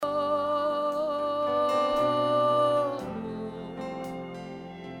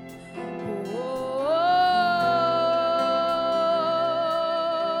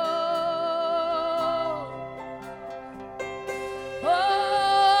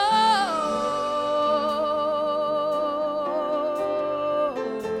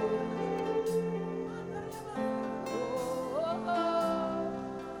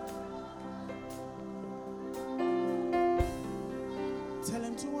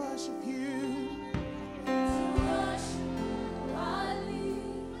worship you. To worship you, I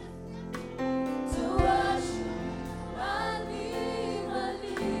live. To worship you, I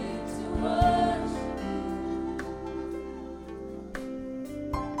live to worship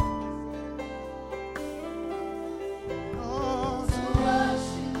Oh, you. To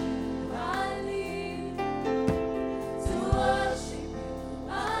worship you, I live. To worship you,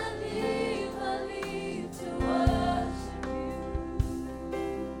 I live to worship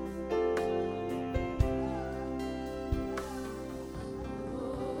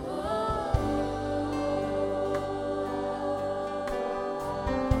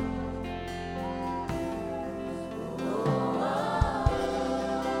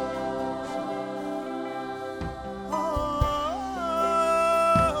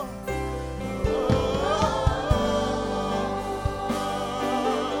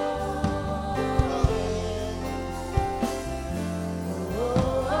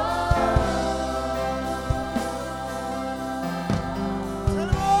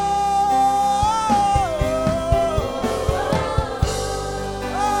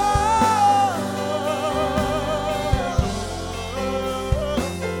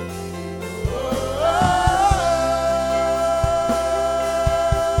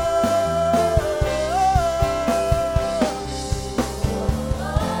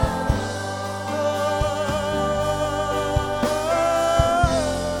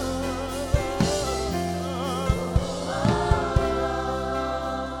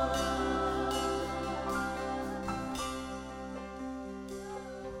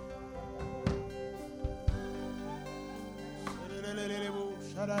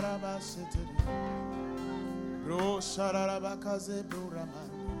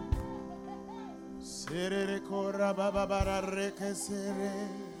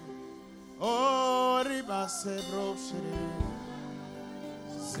oh, ribase broshere,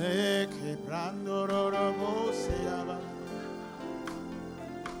 se quebrando robo se llama.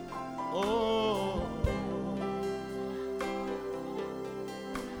 Oh,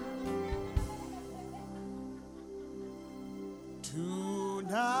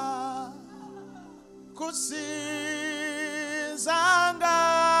 tuna kusizanga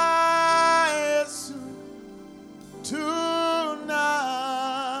Yesu, tuna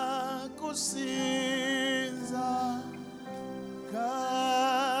kusinzanga,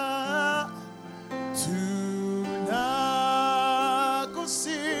 tuna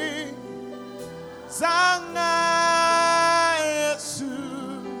kusinzanga Yesu,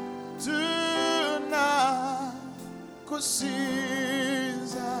 tuna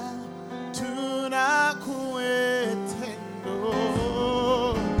kusinza, tuna kuetendo.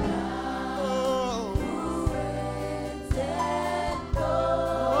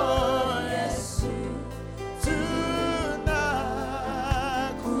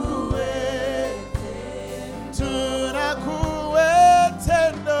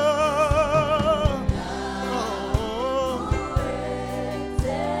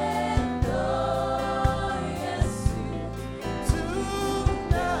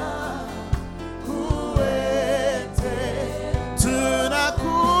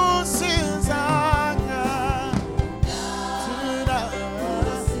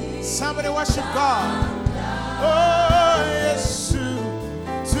 Somebody worship God. Oh, yes,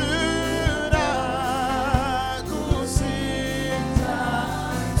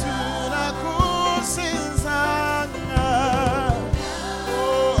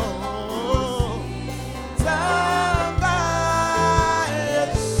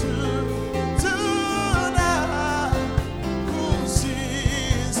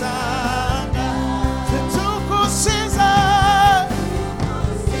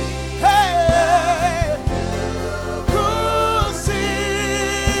 hey.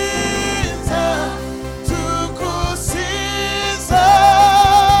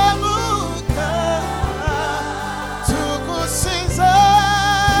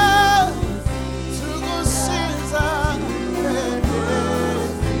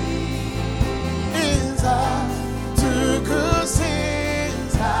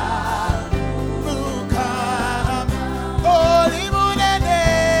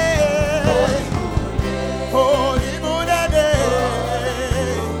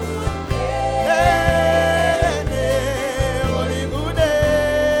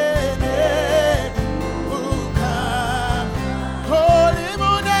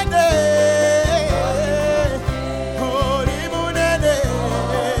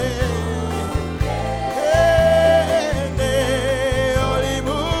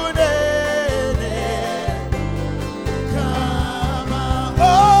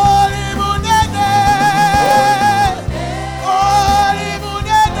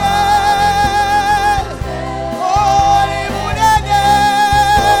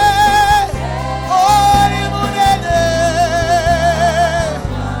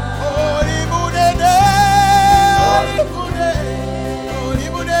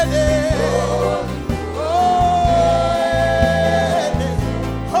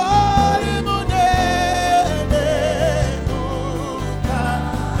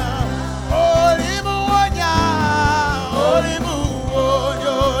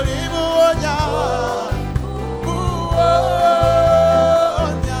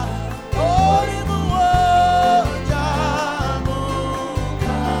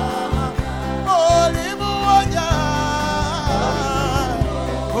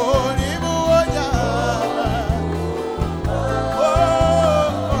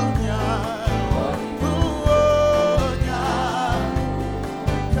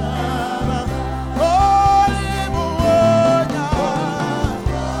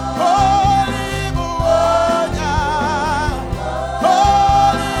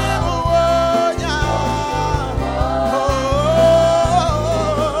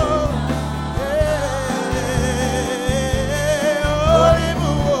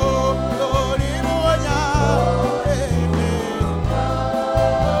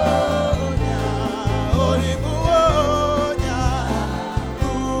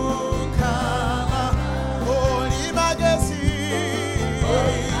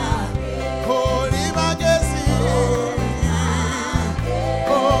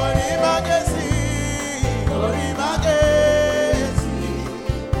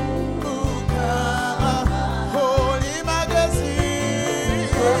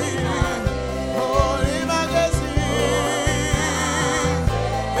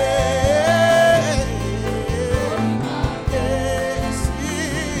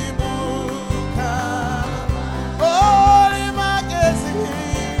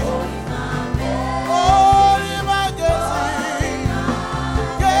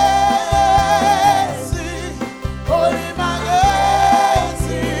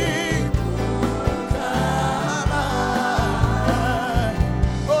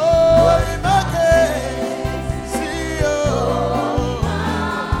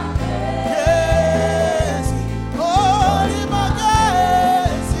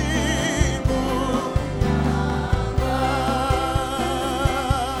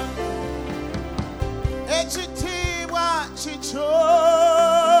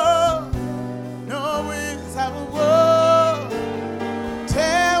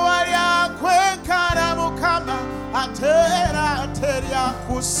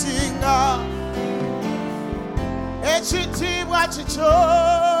 kusinga ekitiibwa kikyo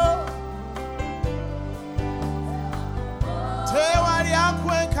tewali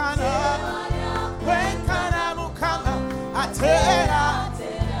akwenkana Mukama atera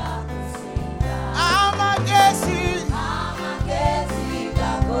amagezi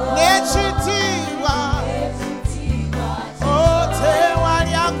n'ekitiibwa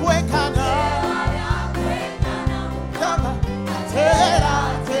tewali akwenkana Mukama atera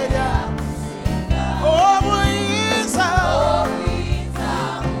obuyinza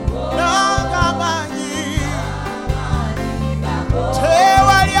n'amaanyi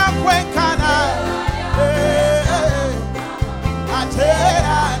tewali akwenkana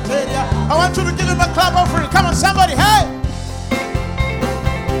atera. I want you to give him a clap offering. Come on, somebody, hey!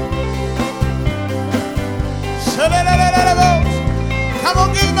 Come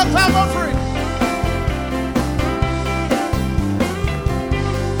on, give him a clap offering.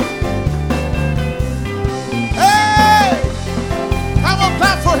 Hey! Come on,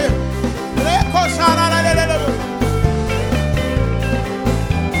 clap for him.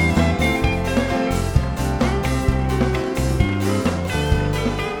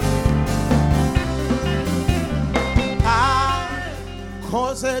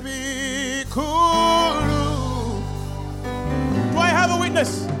 Akoze bikulu. Do I have a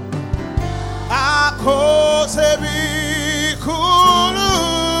witness? Akoze bikulu.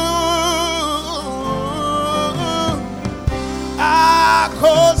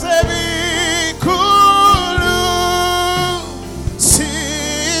 Akoze bikulu.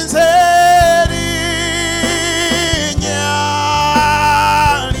 Sinzeri nyalye.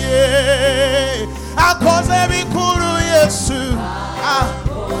 Akoze bikulu Yesu.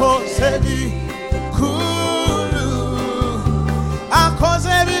 Akoze bikulu.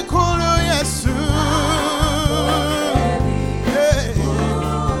 Akoze bikulu Yesu.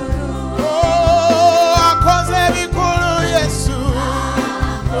 Oh, akoze bikulu Yesu.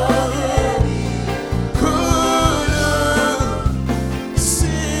 Kulu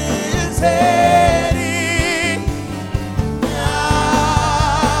sinzeri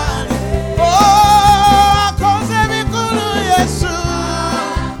nyali. Oh, akoze bikulu Yesu.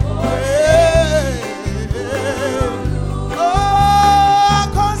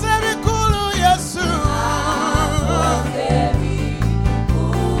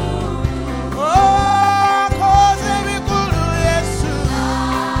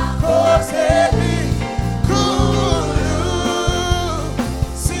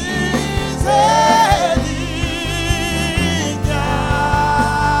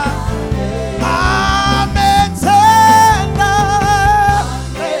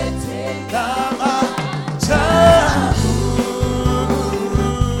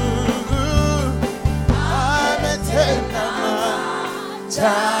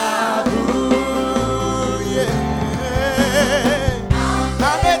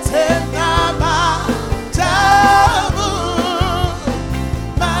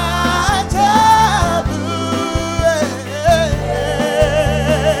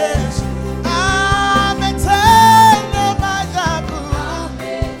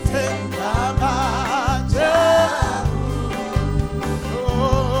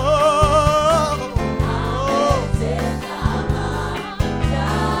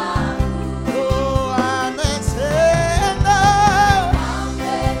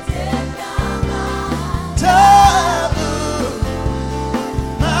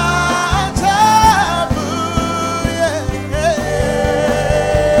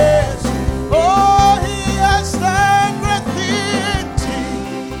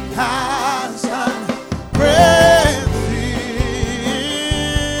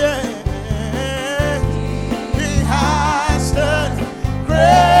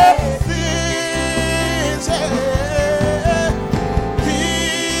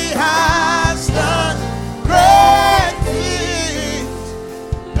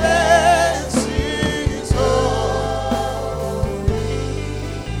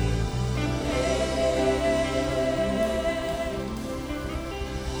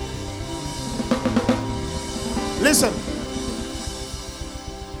 Listen,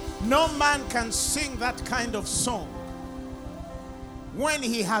 no man can sing that kind of song when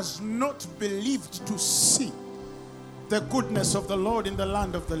he has not believed to see the goodness of the Lord in the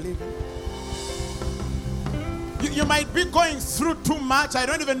land of the living. You might be going through too much. I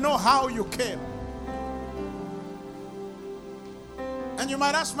don't even know how you came. And you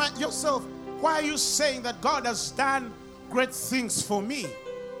might ask yourself, why are you saying that God has done great things for me?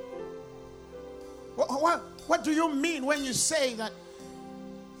 What do you mean when you say that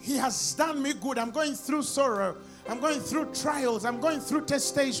He has done me good? I'm going through sorrow. I'm going through trials. I'm going through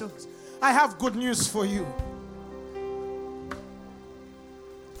testations. I have good news for you.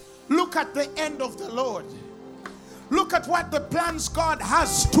 Look at the end of the Lord. Look at what the plans God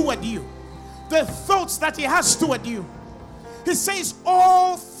has toward you. The thoughts that He has toward you. He says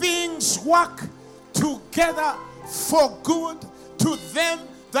all things work together for good to them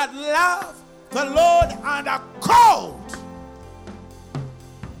that love the Lord and are called.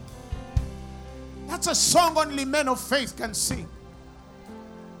 That's a song only men of faith can sing.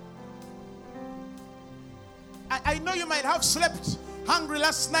 I know you might have slept hungry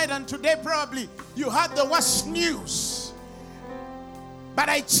last night, and today probably you had the worst news. But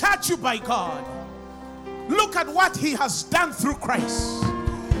I charge you by God, look at what He has done through Christ.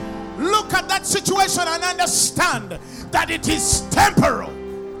 Look at that situation and understand that it is temporal.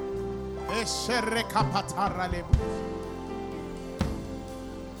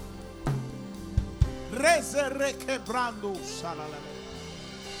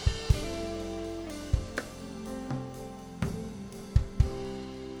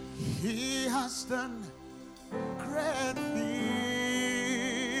 He has done great things.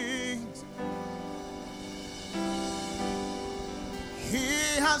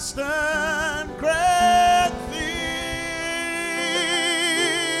 He has done great things.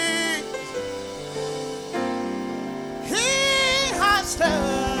 He has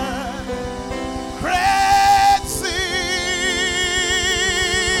done great things.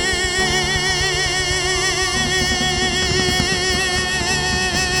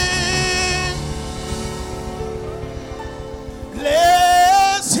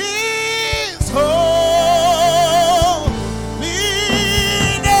 Bless His holy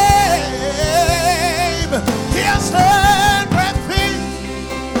name. He has done great things.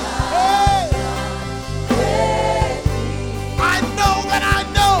 Hey. I know that I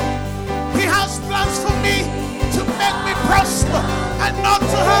know He has plans for me to make me prosper and not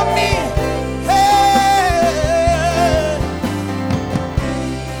to harm me. Hey.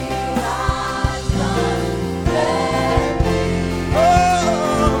 Oh,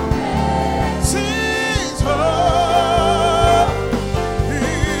 His holy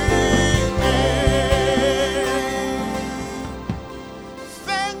name.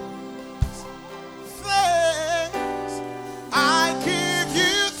 Thanks, thanks. I give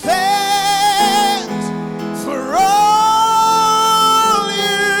you thanks for all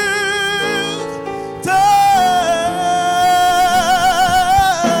you've done.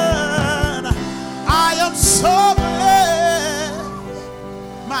 I am so blessed.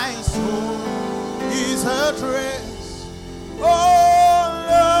 My soul is a dress. Oh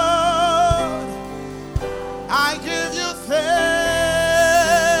Lord, I give you thanks.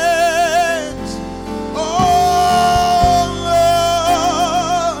 Oh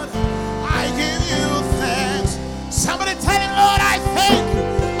Lord, I give you thanks. Somebody tell him, Lord, I thank you.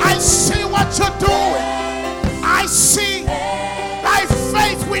 I see what you're doing. I see. By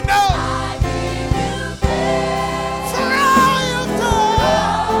faith we know. For all you've done.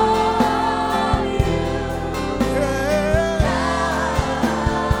 Yeah.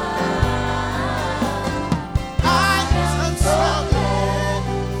 I am so glad.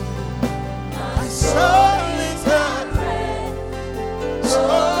 My soul is a so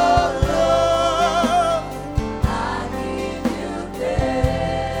Lord, I give you thanks.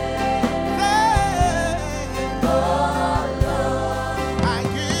 Oh Lord, I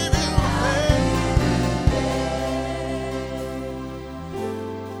give you thanks.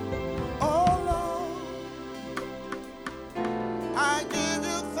 Oh Lord, I give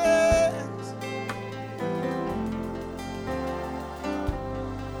you thanks.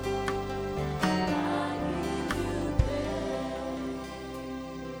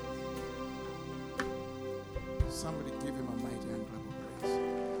 Somebody give him a mighty hand clap of praise.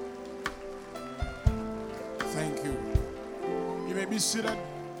 Thank you. You may be seated.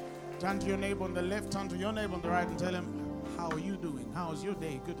 Turn to your neighbor on the left, turn to your neighbor on the right, and tell him, how are you doing? How's your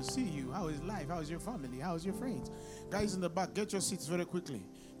day? Good to see you. How is life? How is your family? How is your friends? Guys in the back, get your seats very quickly.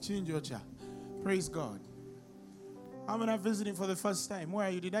 Change your chair. Praise God. How many are visiting for the first time? Where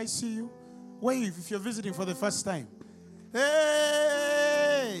are you? Did I see you? Wave if you're visiting for the first time.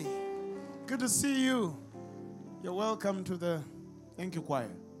 Hey! Good to see you. You're welcome to the, thank you, choir.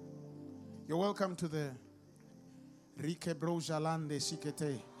 You're welcome to the Rike Brojalande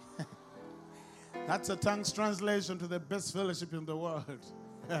Shikete. That's a tongue's translation to the best fellowship in the world.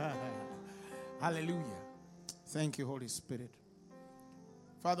 Hallelujah. Thank you, Holy Spirit.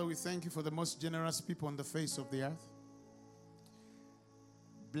 Father, we thank you for the most generous people on the face of the earth.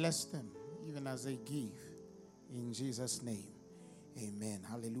 Bless them even as they give. In Jesus' name, amen.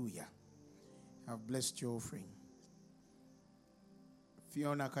 Hallelujah. I've blessed your offering.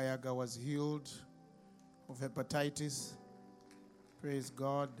 Fiona Kayaga was healed of hepatitis. Praise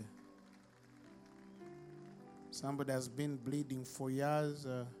God. Somebody has been bleeding for years.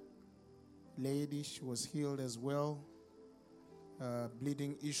 Lady, she was healed as well.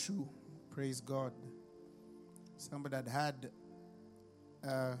 Bleeding issue. Praise God. Somebody had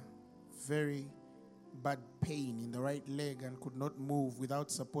very bad pain in the right leg and could not move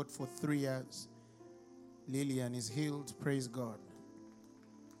without support for 3 years. Lillian is healed. Praise God.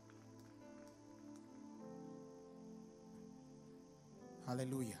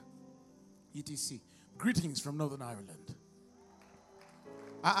 Hallelujah. ETC. Greetings from Northern Ireland.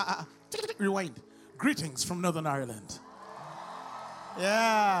 Rewind. Greetings from Northern Ireland.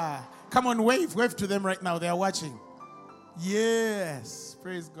 Yeah. Come on, wave. Wave to them right now. They are watching. Yes.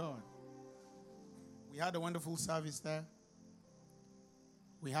 Praise God. We had a wonderful service there.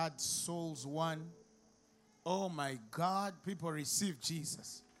 We had souls won. Oh my God. People received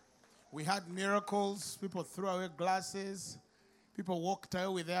Jesus. We had miracles. People threw away glasses. People walked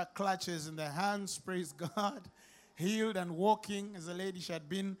out with their clutches in their hands. Praise God. Healed and walking. As a lady, she had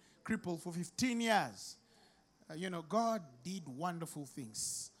been crippled for 15 years. God did wonderful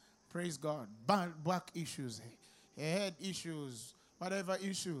things. Praise God. Back issues, head issues, whatever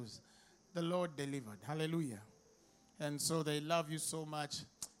issues, the Lord delivered. Hallelujah. And so they love you so much.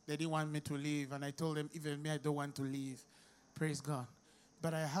 They didn't want me to leave. And I told them, even me, I don't want to leave. Praise God.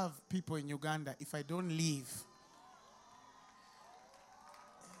 But I have people in Uganda. If I don't leave,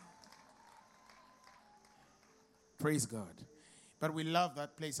 praise God. But we love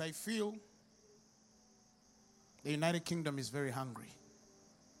that place. I feel the United Kingdom is very hungry.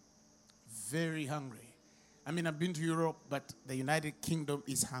 Very hungry. I mean, I've been to Europe, but the United Kingdom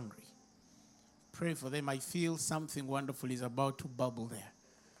is hungry. Pray for them. I feel something wonderful is about to bubble there.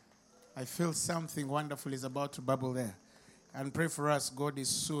 I feel something wonderful is about to bubble there. And pray for us. God is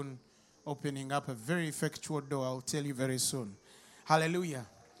soon opening up a very effectual door. I'll tell you very soon. Hallelujah.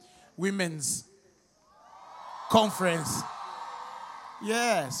 Women's conference.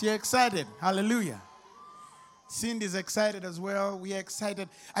 Yes, you're excited. Hallelujah. Cindy's excited as well. We are excited.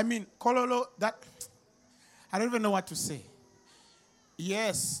 I mean, Kololo, I don't even know what to say.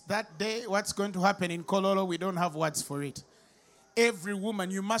 Yes, that day, what's going to happen in Kololo, we don't have words for it. Every woman,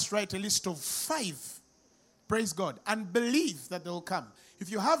 you must write a list of 5. Praise God. And believe that they'll come.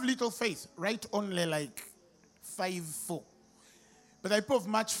 If you have little faith, write only like 5, 4. But I put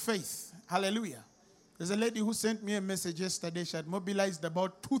much faith. Hallelujah. There's a lady who sent me a message yesterday. She had mobilized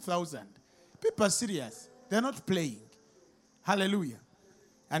about 2,000. People are serious. They're not playing. Hallelujah.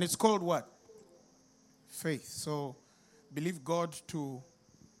 And it's called what? Faith. So believe God to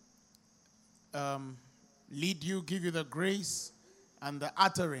lead you, give you the grace and the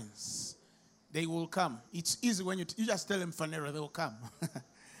utterance. They will come. It's easy when you just tell them Fanera, they will come.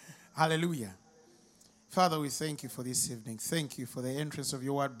 Hallelujah. Father, we thank you for this evening. Thank you for the entrance of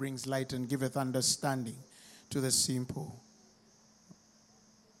your word brings light and giveth understanding to the simple.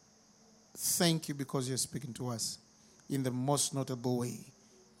 Thank you because you're speaking to us in the most notable way.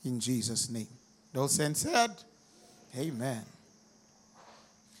 In Jesus' name. Those saints said, amen.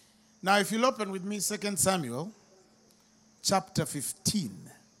 Now, if you'll open with me 2 Samuel chapter 15.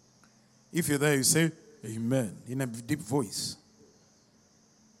 If you're there, you say, amen, in a deep voice.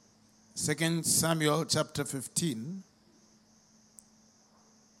 2 Samuel chapter 15,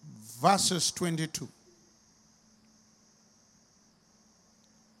 verses 22.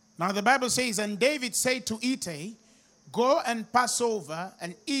 Now the Bible says, and David said to Ittai, go and pass over.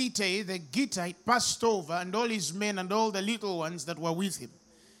 And Ittai the Gittite passed over, and all his men and all the little ones that were with him.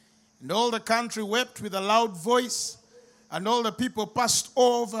 And all the country wept with a loud voice, and all the people passed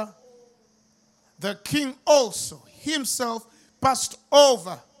over. The king also himself passed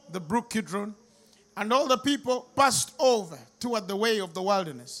over the brook Kidron, and all the people passed over toward the way of the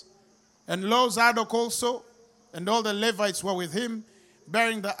wilderness. And lo, Zadok also, and all the Levites were with him,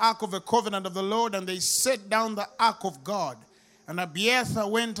 bearing the ark of the covenant of the Lord, and they set down the ark of God. And Abiathar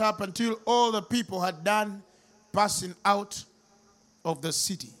went up until all the people had done passing out of the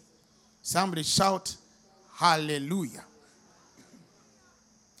city. Somebody shout, hallelujah.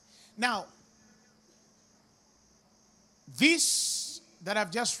 Now, this that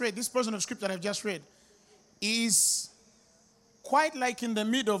I've just read, this portion of scripture that I've just read, is quite like in the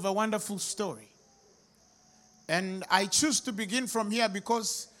middle of a wonderful story. And I choose to begin from here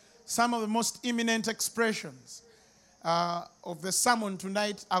because some of the most imminent expressions of the sermon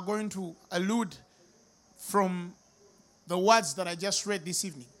tonight are going to allude from the words that I just read this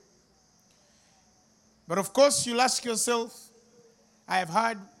evening. But of course, you'll ask yourself, I have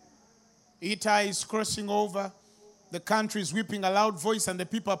heard Ittai is crossing over The country is weeping a loud voice, and the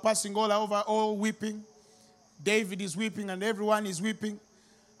people are passing all over, all weeping. David is weeping, and everyone is weeping.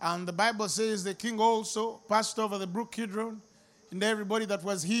 And the Bible says the king also passed over the brook Kidron, and everybody that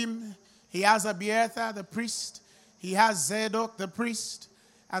was him. He has Abiathar, the priest. He has Zadok, the priest.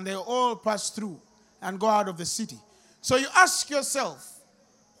 And they all pass through and go out of the city. So you ask yourself,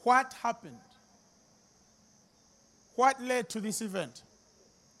 what happened? What led to this event?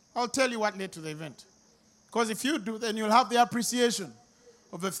 I'll tell you what led to the event. Because if you do, then you'll have the appreciation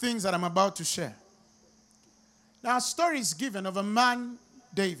of the things that I'm about to share. Now, a story is given of a man,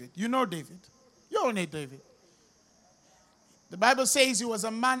 David. You know David. You all know David. The Bible says he was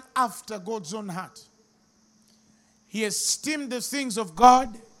a man after God's own heart. He esteemed the things of God.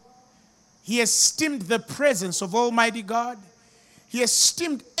 He esteemed the presence of Almighty God. He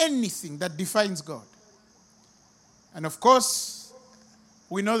esteemed anything that defines God. And of course,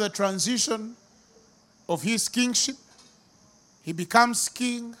 we know the transition of his kingship. He becomes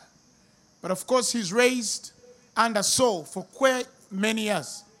king. But of course, he's raised under Saul for quite many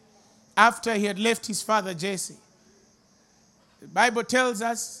years after he had left his father Jesse. The Bible tells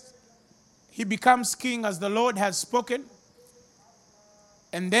us he becomes king as the Lord has spoken.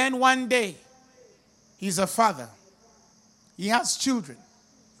 And then one day, he's a father. He has children.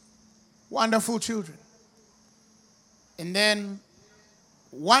 Wonderful children. And then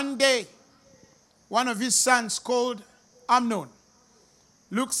one day, one of his sons called Amnon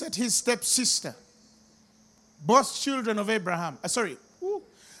looks at his stepsister. Both children of Abraham.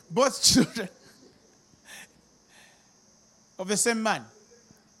 Both children of the same man.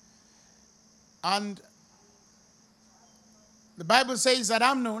 And the Bible says that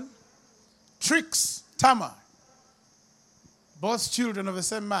Amnon tricks Tamar, both children of the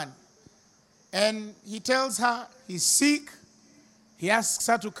same man. And he tells her he's sick. He asks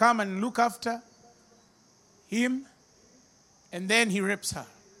her to come and look after him. And then he rapes her.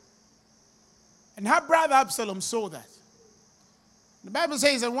 And her brother Absalom saw that. The Bible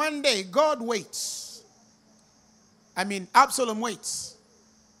says that one day God waits. Absalom waits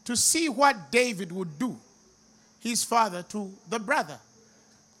to see what David would do, his father, to the brother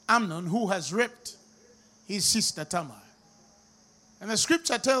Amnon, who has raped his sister Tamar. And the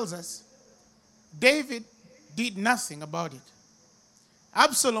scripture tells us David did nothing about it.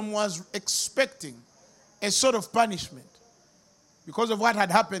 Absalom was expecting a sort of punishment because of what had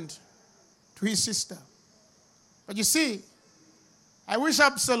happened to his sister. But you see, I wish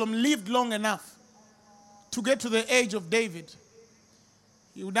Absalom lived long enough to get to the age of David.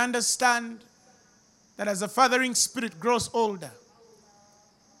 He would understand that as a fathering spirit grows older,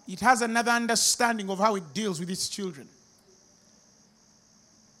 it has another understanding of how it deals with its children.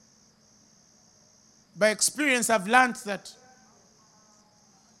 By experience, I've learned that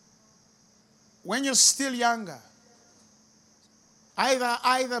when you're still younger,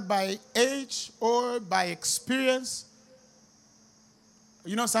 either by age or by experience,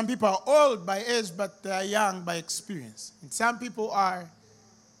 some people are old by age, but they are young by experience. And some people are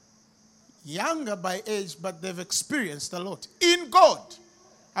younger by age, but they've experienced a lot in God.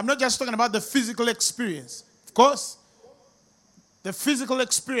 I'm not just talking about the physical experience. Of course, the physical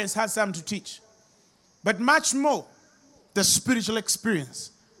experience has some to teach. But much more, the spiritual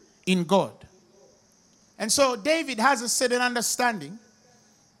experience in God. And so David has a certain understanding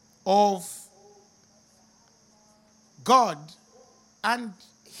of God, and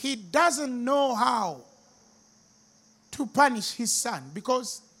he doesn't know how to punish his son,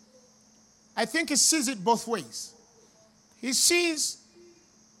 because I think he sees it both ways. He sees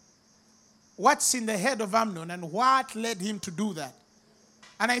what's in the head of Amnon and what led him to do that.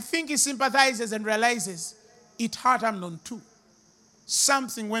 And I think he sympathizes and realizes it hurt Amnon too.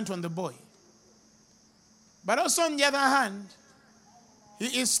 Something went on the boy. But also on the other hand,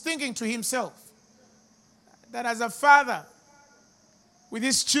 he is thinking to himself that as a father with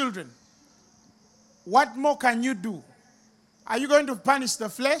his children, what more can you do? Are you going to punish the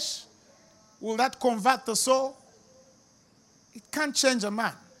flesh? Will that convert the soul? It can't change a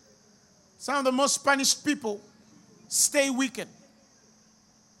man. Some of the most punished people stay wicked.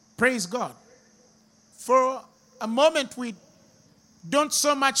 Praise God. For a moment, we don't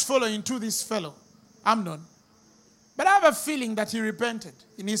so much follow into this fellow, Amnon. But I have a feeling that he repented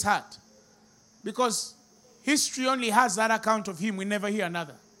in his heart. Because history only has that account of him. We never hear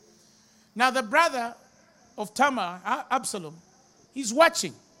another. Now, the brother of Tamar, Absalom, he's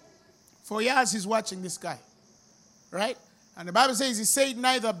watching. For years, he's watching this guy. Right? And the Bible says he said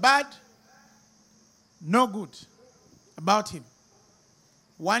neither bad nor good about him.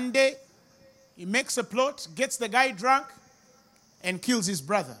 One day, he makes a plot, gets the guy drunk, and kills his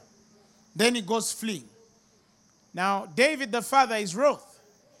brother. Then he goes fleeing. Now, David the father is wroth.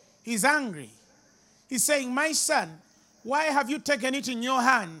 He's angry. He's saying, my son, why have you taken it in your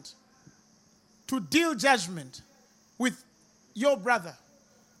hand to deal judgment with your brother?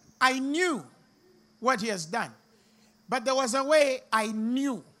 I knew what he has done. But there was a way I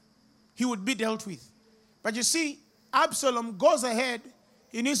knew he would be dealt with. But you see, Absalom goes ahead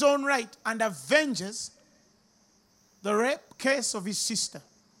in his own right and avenges the rape case of his sister,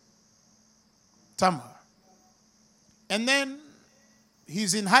 Tamar. And then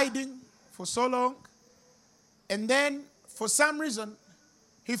he's in hiding for so long. And then, for some reason,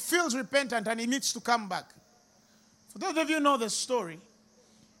 he feels repentant and he needs to come back. For those of you who know the story,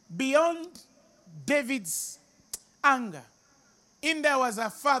 beyond David's anger, in there was a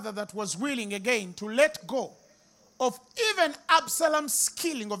father that was willing again to let go of even Absalom's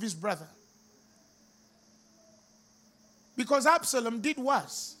killing of his brother. Because Absalom did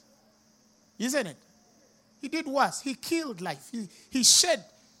worse. Isn't it? He did worse. He killed life. He shed,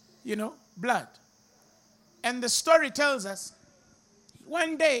 blood. And the story tells us,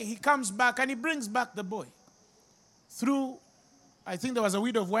 one day he comes back and he brings back the boy. Through, I think there was a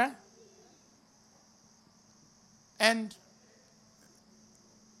widow of where? And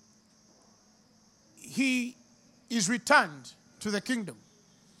he is returned to the kingdom.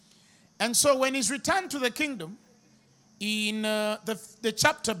 And so when he's returned to the kingdom, in the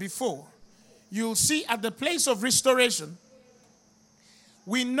chapter before, you'll see at the place of restoration,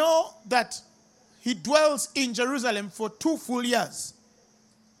 we know that he dwells in Jerusalem for 2 full years.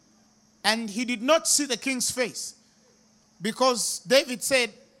 And he did not see the king's face. Because David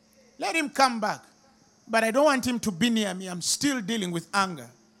said, let him come back. But I don't want him to be near me. I'm still dealing with anger.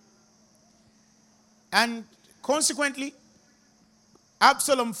 And consequently,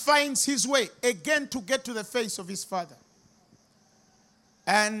 Absalom finds his way again to get to the face of his father.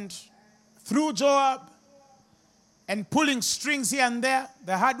 And through Joab and pulling strings here and there,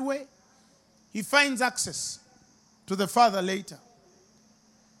 the hard way, he finds access to the father later.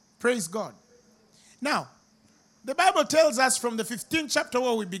 Praise God. Now, the Bible tells us from the 15th chapter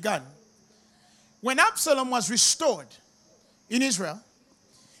where we began, when Absalom was restored in Israel,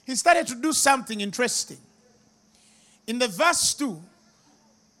 he started to do something interesting. In the verse 2,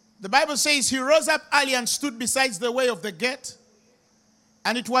 the Bible says he rose up early and stood beside the way of the gate.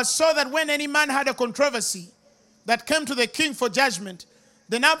 And it was so that when any man had a controversy that came to the king for judgment,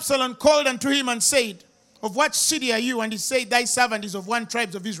 then Absalom called unto him and said, of what city are you? And he said, thy servant is of one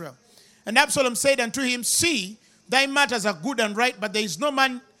tribe of Israel. And Absalom said unto him, see, thy matters are good and right, but there is no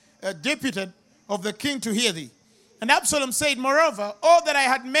man deputed of the king to hear thee. And Absalom said, moreover, all that I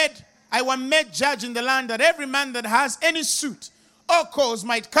was made judge in the land, that every man that has any suit or cause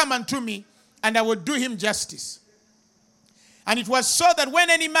might come unto me, and I would do him justice. And it was so that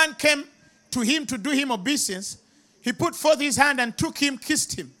when any man came to him to do him obeisance, he put forth his hand and took him,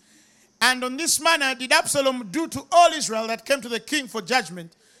 kissed him. And on this manner did Absalom do to all Israel that came to the king for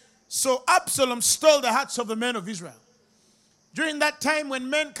judgment. So Absalom stole the hearts of the men of Israel. During that time when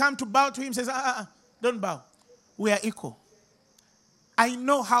men come to bow to him, he says, don't bow. We are equal. I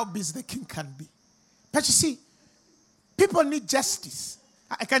know how busy the king can be. But you see, people need justice.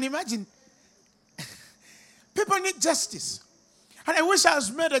 I can imagine. People need justice. And I wish I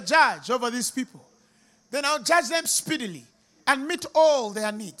was made a judge over these people. Then I'll judge them speedily and meet all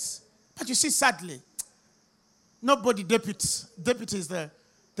their needs. But you see, sadly, nobody deputies the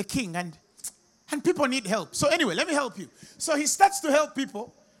king. And people need help. So anyway, let me help you. So he starts to help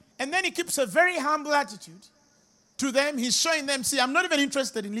people. And then he keeps a very humble attitude to them. He's showing them, see, I'm not even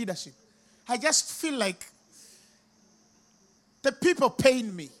interested in leadership. I just feel like the people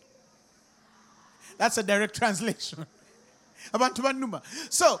pain me. That's a direct translation.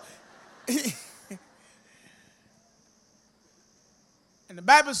 So, and the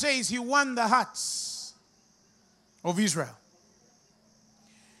Bible says he won the hearts of Israel.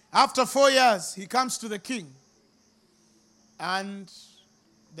 After 4 years, he comes to the king. And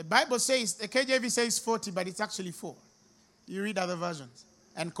the Bible says, the KJV says 40, but it's actually 4. You read other versions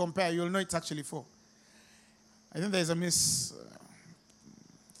and compare, you'll know it's actually 4. I think there's a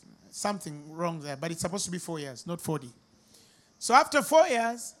something wrong there, but it's supposed to be 4 years, not 40. So after 4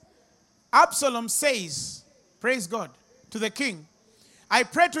 years, Absalom says, praise God, to the king, I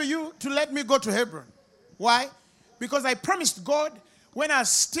pray to you to let me go to Hebron. Why? Because I promised God when I was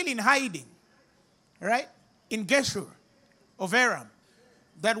still in hiding, right, in Geshur of Aram,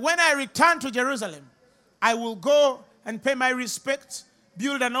 that when I return to Jerusalem, I will go and pay my respects,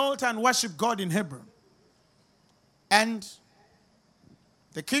 build an altar, and worship God in Hebron. And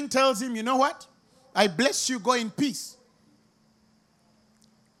the king tells him, you know what? I bless you, go in peace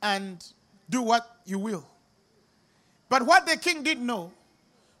and do what you will. But what the king didn't know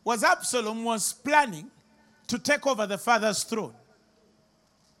was Absalom was planning to take over the father's throne.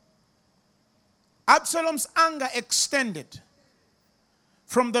 Absalom's anger extended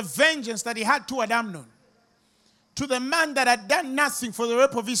from the vengeance that he had toward Amnon to the man that had done nothing for the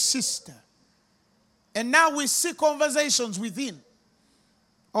rape of his sister. And now we see conversations within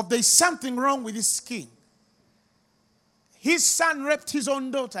of there's something wrong with this king. His son raped his own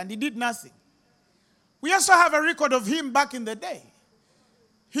daughter and he did nothing. We also have a record of him back in the day.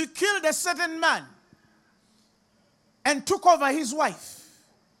 He killed a certain man and took over his wife,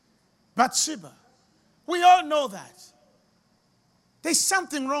 Bathsheba. We all know that. There's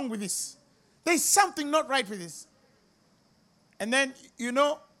something wrong with this. There's something not right with this. And then,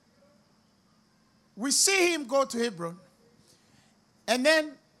 we see him go to Hebron. And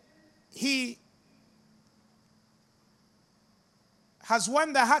then he has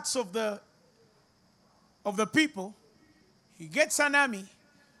won the hearts of the people. He gets an army.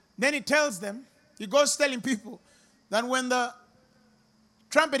 Then he tells them, he goes telling people that when the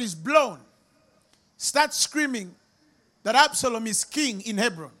trumpet is blown, start screaming that Absalom is king in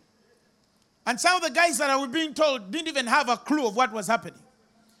Hebron. And some of the guys that were being told didn't even have a clue of what was happening.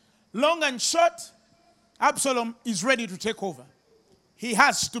 Long and short, Absalom is ready to take over. He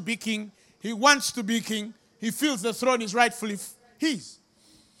has to be king. He wants to be king. He feels the throne is rightfully his.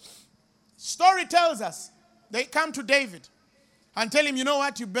 Story tells us they come to David and tell him, you know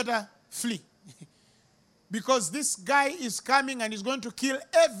what, you better flee. Because this guy is coming and he's going to kill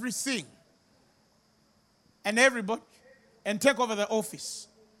everything and everybody and take over the office.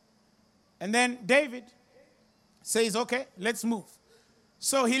 And then David says, okay, let's move.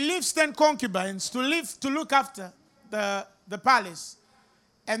 So he leaves 10 concubines to look after the palace.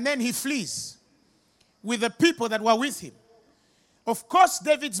 And then he flees with the people that were with him. Of course,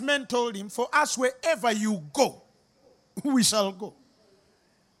 David's men told him, for us, wherever you go, we shall go.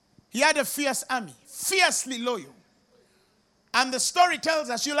 He had a fierce army, fiercely loyal. And the story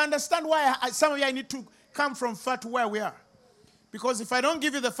tells us, you'll understand why some of you need to come from far to where we are. Because if I don't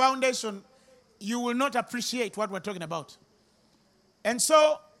give you the foundation, you will not appreciate what we're talking about. And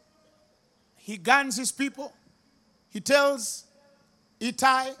so, he guns his people. He tells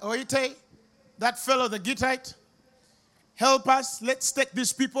Ittai, that fellow, the Gittite, help us, let's take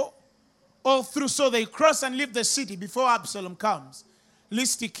these people all through so they cross and leave the city before Absalom comes,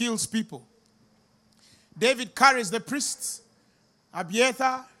 lest he kills people. David carries the priests,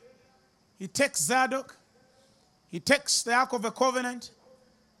 Abiathar, he takes Zadok, he takes the Ark of the Covenant,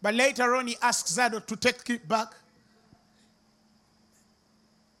 but later on he asks Zadok to take it back.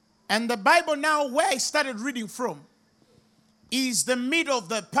 And the Bible now, where I started reading from, is the middle of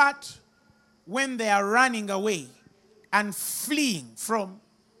the part when they are running away and fleeing from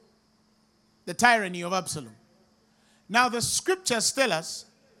the tyranny of Absalom. Now the scriptures tell us,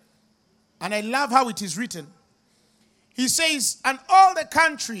 and I love how it is written, he says, and all the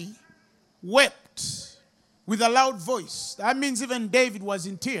country wept with a loud voice. That means even David was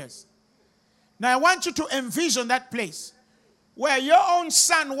in tears. Now I want you to envision that place where your own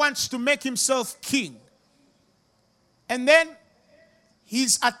son wants to make himself king. And then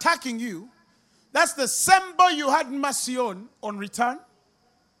he's attacking you. That's the same boy you had mercy on return.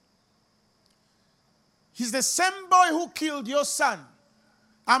 He's the same boy who killed your son,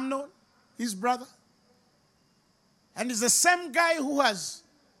 Amnon, his brother. And he's the same guy who has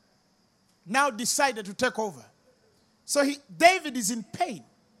now decided to take over. So David is in pain.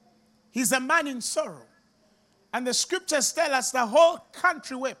 He's a man in sorrow. And the scriptures tell us the whole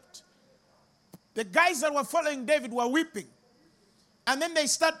country wept. The guys that were following David were weeping. And then they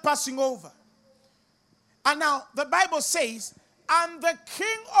start passing over. And now the Bible says, and the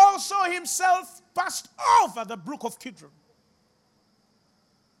king also himself passed over the brook of Kidron.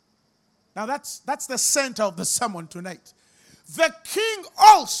 Now that's the center of the sermon tonight. The king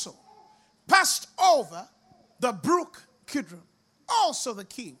also passed over the brook Kidron. Also the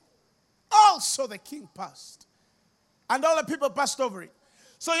king passed. And all the people passed over it.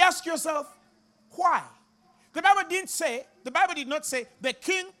 So you ask yourself, why? The Bible did not say the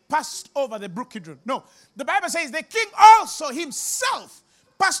king passed over the brook Kidron. No. The Bible says the king also himself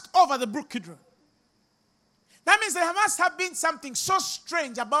passed over the brook Kidron. That means there must have been something so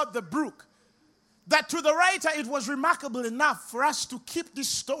strange about the brook that to the writer it was remarkable enough for us to keep this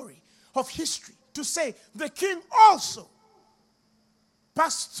story of history. To say the king also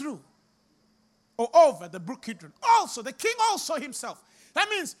passed through or over the brook Kidron. Also, the king also himself. That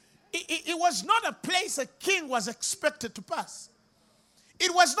means it was not a place a king was expected to pass.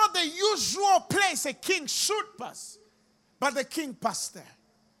 It was not the usual place a king should pass. But the king passed there.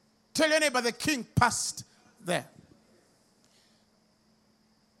 Tell your neighbor, the king passed there.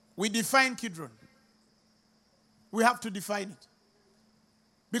 we define Kidron. We have to define it.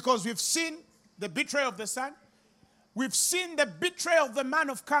 Because we've seen the betrayal of the son. We've seen the betrayal of the man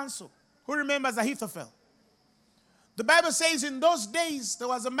of counsel. Who remembers Ahithophel? The Bible says in those days there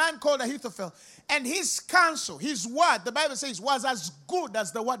was a man called Ahithophel. And his counsel, his word, the Bible says, was as good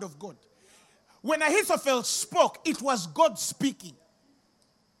as the word of God. When Ahithophel spoke, it was God speaking.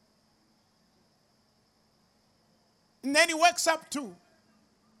 And then he wakes up too.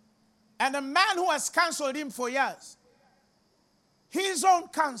 And a man who has counseled him for years, his own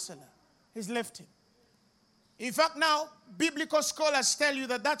counselor, has left him. In fact, now, biblical scholars tell you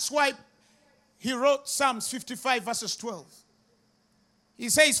that that's why he wrote Psalms 55 verses 12. He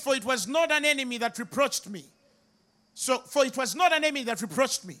says, for it was not an enemy that reproached me. For it was not an enemy that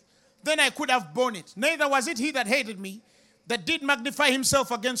reproached me. Then I could have borne it. Neither was it he that hated me, that did magnify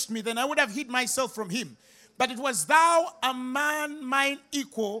himself against me. Then I would have hid myself from him. But it was thou, a man mine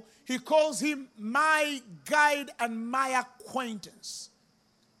equal. He calls him my guide and my acquaintance.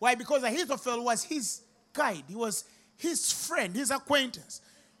 Why? Because Ahithophel was his guide. He was his friend, his acquaintance.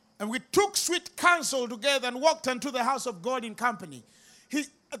 And we took sweet counsel together and walked unto the house of God in company.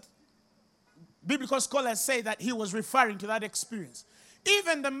 Biblical scholars say that he was referring to that experience.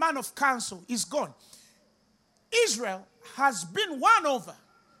 Even the man of counsel is gone. Israel has been won over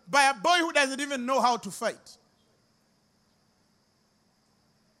by a boy who doesn't even know how to fight.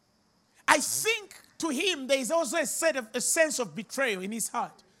 I think to him there is also a sense of betrayal in his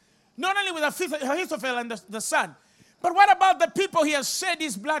heart. Not only with Ahithophel and the son, but what about the people he has shed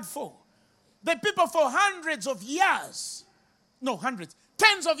his blood for? The people for hundreds of years,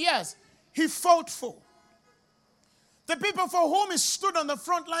 tens of years, he fought for. The people for whom he stood on the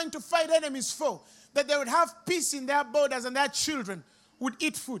front line to fight enemies for, that they would have peace in their borders and their children would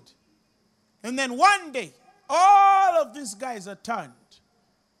eat food. And then one day, all of these guys are turned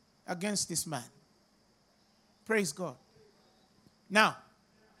against this man. Praise God. Now,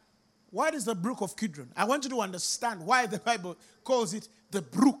 what is the brook of Kidron? I want you to understand why the Bible calls it the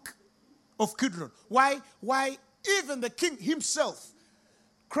brook of Kidron. Why even the king himself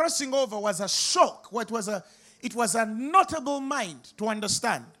crossing over was a shock. It was a notable mind to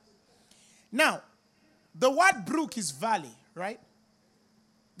understand. Now, the word brook is valley, right?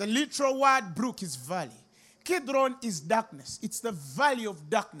 The literal word brook is valley. Kidron is darkness. It's the valley of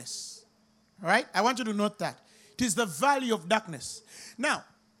darkness. All right? I want you to note that. It is the valley of darkness. Now,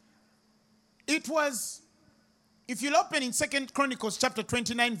 it was, if you'll open in 2 Chronicles chapter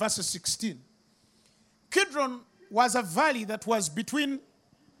 29, verses 16, Kidron was a valley that was between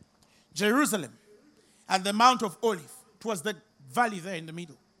Jerusalem and the Mount of Olives. It was the valley there in the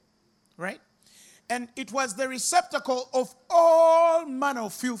middle, right? And it was the receptacle of all manner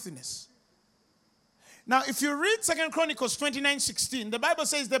of filthiness. Now, if you read 2 Chronicles 29:16, the Bible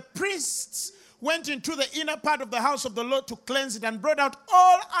says the priests went into the inner part of the house of the Lord to cleanse it and brought out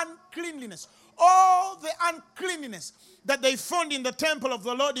all uncleanliness, all the uncleanliness that they found in the temple of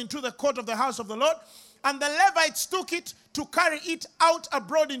the Lord into the court of the house of the Lord. And the Levites took it to carry it out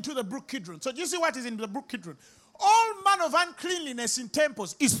abroad into the brook Kidron. So do you see what is in the brook Kidron? All manner of uncleanliness in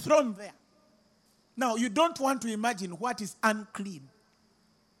temples is thrown there. Now, you don't want to imagine what is unclean.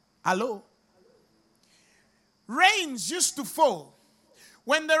 Hello? Rains used to fall.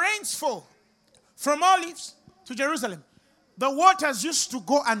 When the rains fall from Olives to Jerusalem, the waters used to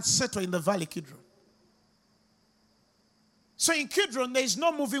go and settle in the valley Kidron. So in Kidron, there is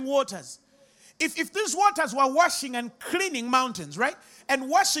no moving waters. If these waters were washing and cleaning mountains, right? And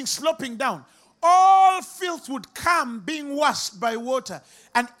washing, sloping down, all filth would come being washed by water.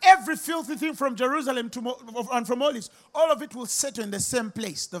 And every filthy thing from Jerusalem and from Olives, all of it will settle in the same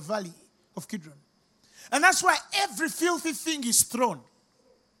place, the valley of Kidron. And that's why every filthy thing is thrown.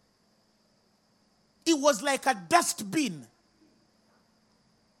 It was like a dustbin.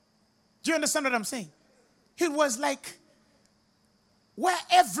 Do you understand what I'm saying? It was like where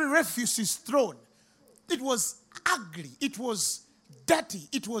every refuse is thrown. It was ugly. It was dirty.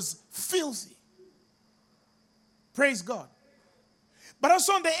 It was filthy. Praise God. But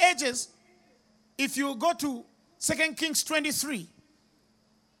also on the edges, if you go to 2 Kings 23,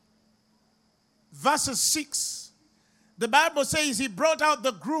 verses 6, the Bible says he brought out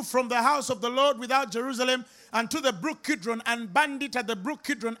the groove from the house of the Lord without Jerusalem unto the brook Kidron and burned it at the brook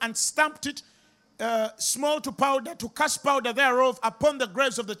Kidron and stamped it small to powder, to cast powder thereof upon the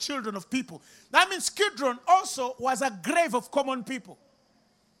graves of the children of people. That means Kidron also was a grave of common people.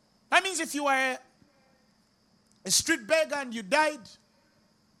 That means if you were a street beggar and you died,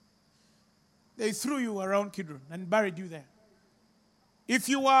 they threw you around Kidron and buried you there. If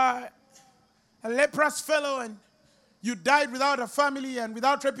you were a leprous fellow and You died without a family and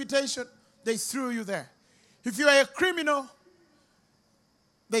without reputation, they threw you there. If you are a criminal,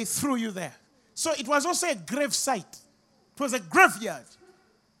 they threw you there. So it was also a grave site. It was a graveyard.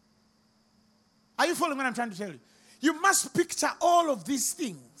 Are you following what I'm trying to tell you? You must picture all of these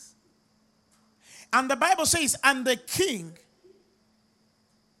things. And the Bible says, and the king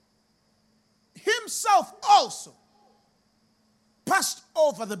himself also passed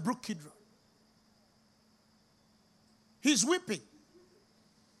over the brook Kidron. He's weeping.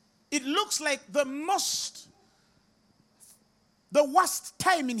 It looks like the worst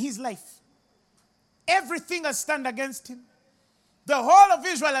time in his life. Everything has turned against him. The whole of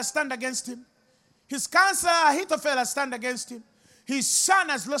Israel has turned against him. His counselor Ahithophel has turned against him. His son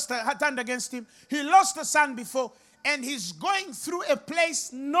has turned against him. He lost a son before. And he's going through a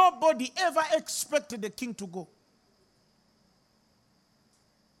place nobody ever expected the king to go.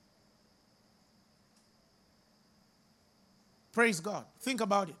 Praise God. Think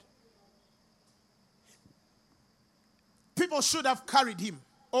about it. People should have carried him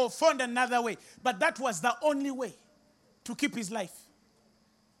or found another way. But that was the only way to keep his life.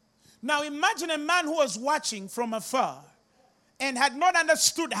 Now imagine a man who was watching from afar and had not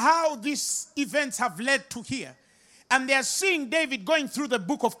understood how these events have led to here. And they are seeing David going through the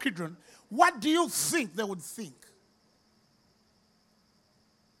book of Kidron. What do you think they would think?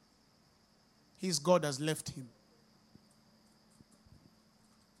 His God has left him.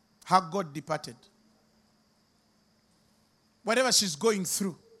 Her God departed. Whatever she's going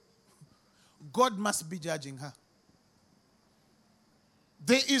through, God must be judging her.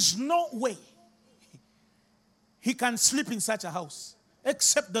 There is no way he can sleep in such a house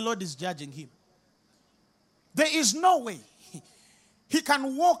except the Lord is judging him. There is no way he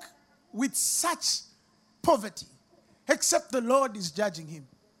can walk with such poverty except the Lord is judging him.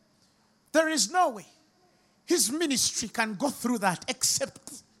 There is no way his ministry can go through that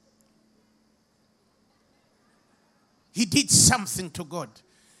except he did something to God.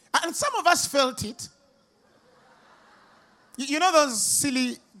 And some of us felt it. You know those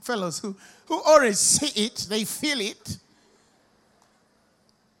silly fellows who always see it, they feel it.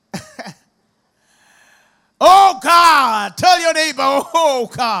 Oh God, tell your neighbor, oh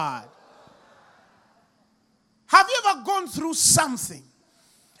God. Have you ever gone through something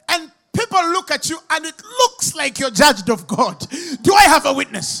and people look at you and it looks like you're judged of God? Do I have a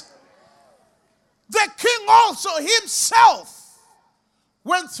witness? The king also himself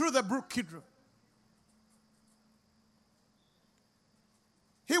went through the brook Kidron.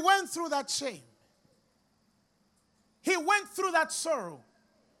 He went through that shame. He went through that sorrow.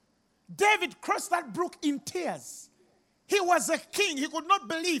 David crossed that brook in tears. He was a king. He could not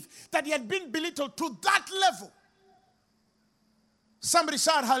believe that he had been belittled to that level. Somebody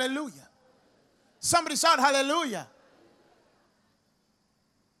shout hallelujah. Somebody shout hallelujah.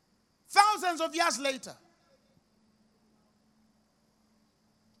 Thousands of years later,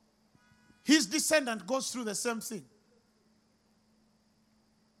 his descendant goes through the same thing.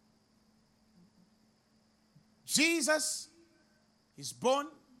 Jesus is born,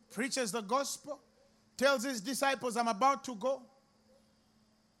 preaches the gospel, tells his disciples, I'm about to go.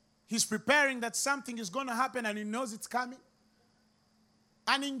 He's preparing that something is going to happen and he knows it's coming.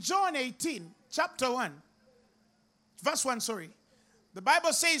 And in John 18, chapter 1, verse 1, the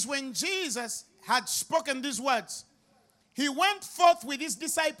Bible says when Jesus had spoken these words, he went forth with his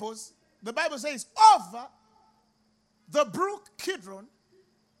disciples, the Bible says, over the brook Kidron,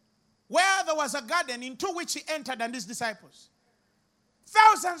 where there was a garden into which he entered and his disciples.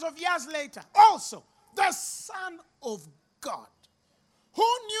 Thousands of years later, also, the Son of God, who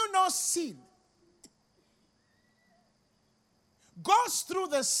knew no sin, goes through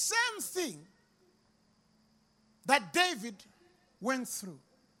the same thing that David went through.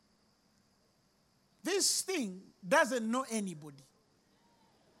 This thing doesn't know anybody.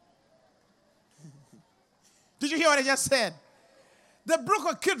 Did you hear what I just said? The brook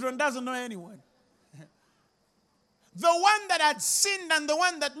of Kidron doesn't know anyone. The one that had sinned and the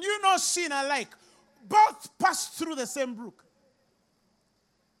one that knew no sin alike both passed through the same brook.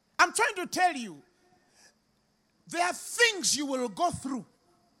 I'm trying to tell you, there are things you will go through.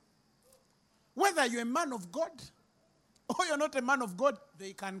 Whether you're a man of God or you're not a man of God,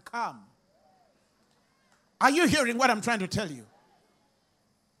 they can come. Are you hearing what I'm trying to tell you?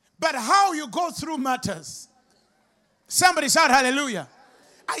 But how you go through matters. Somebody shout hallelujah.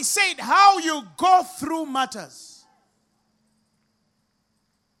 I said how you go through matters.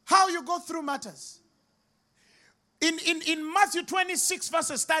 How you go through matters. In Matthew 26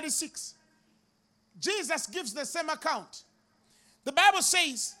 verses 36, Jesus gives the same account. The Bible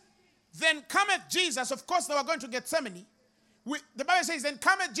says, Then cometh Jesus. Of course, they were going to Gethsemane. The Bible says, then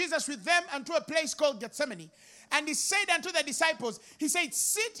cometh Jesus with them unto a place called Gethsemane. And he said unto the disciples, he said,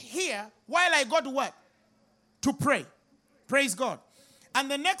 sit here while I go to what? To pray. Praise God. And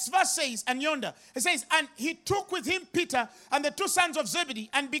the next verse says, and yonder, it says, and he took with him Peter and the two sons of Zebedee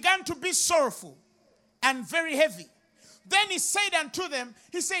and began to be sorrowful and very heavy. Then he said unto them,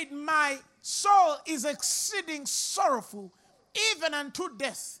 he said, my soul is exceeding sorrowful, even unto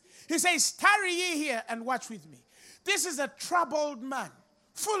death. He says, tarry ye here and watch with me. This is a troubled man,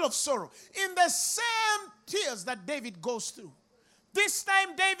 full of sorrow, in the same tears that David goes through. This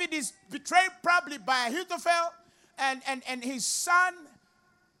time David is betrayed probably by Ahithophel and his son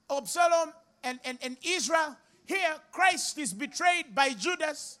Absalom and Israel. Here Christ is betrayed by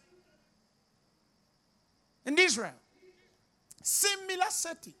Judas and Israel. Similar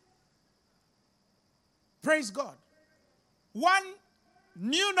setting. Praise God. One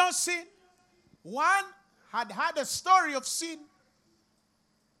knew no sin. One had a story of sin.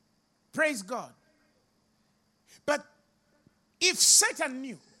 Praise God. But if Satan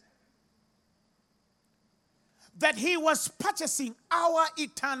knew that he was purchasing our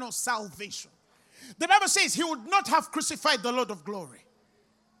eternal salvation, the Bible says he would not have crucified the Lord of glory.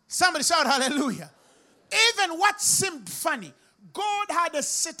 Somebody shout hallelujah. Even what seemed funny, God had a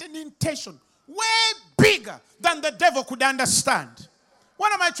certain intention way bigger than the devil could understand.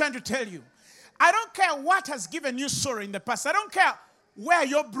 What am I trying to tell you? I don't care what has given you sorrow in the past. I don't care where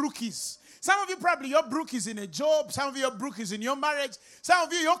your brook is. Some of you probably your brook is in a job. Some of you your brook is in your marriage. Some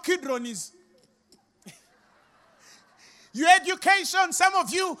of you your kidron is your education. Some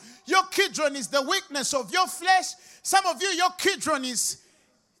of you your kidron is the weakness of your flesh. Some of you your kidron is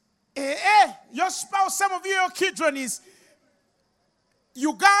your spouse. Some of you your kidron is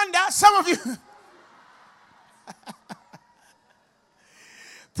Uganda. Some of you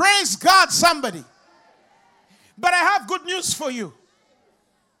praise God, somebody. But I have good news for you.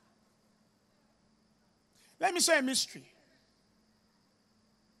 Let me show you a mystery.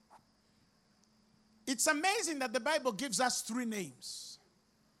 It's amazing that the Bible gives us three names.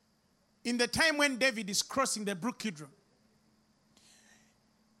 In the time when David is crossing the brook Kidron.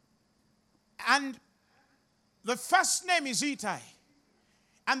 And the first name is Ittai.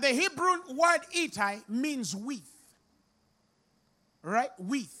 And the Hebrew word Ittai means with. Right?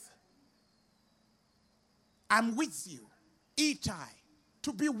 With. I'm with you. Ittai.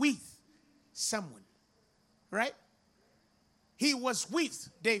 To be with someone. Right? He was with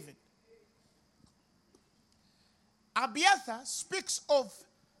David. Abiathar speaks of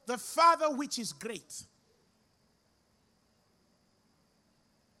the Father which is great.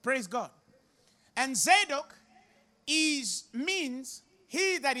 Praise God. And Zadok means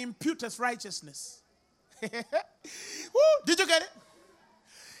he that imputeth righteousness. Woo, did you get it?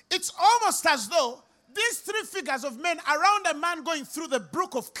 It's almost as though these three figures of men around a man going through the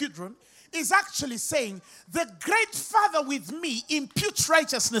brook of Kidron is actually saying, the great Father with me imputes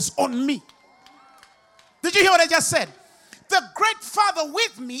righteousness on me. Did you hear what I just said? The great Father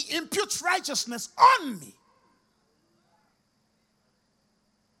with me imputes righteousness on me.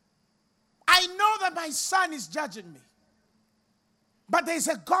 I know that my son is judging me. But there's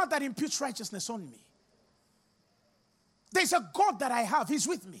a God that imputes righteousness on me. There's a God that I have. He's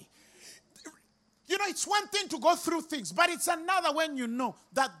with me. You know, it's one thing to go through things, but it's another when you know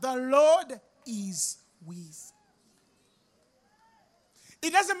that the Lord is with.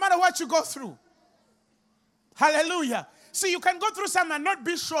 It doesn't matter what you go through. Hallelujah. See, you can go through some and not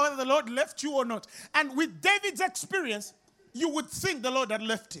be sure whether the Lord left you or not. And with David's experience, you would think the Lord had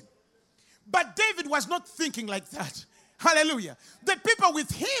left him. But David was not thinking like that. Hallelujah. The people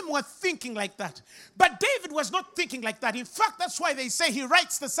with him were thinking like that. But David was not thinking like that. In fact, that's why they say he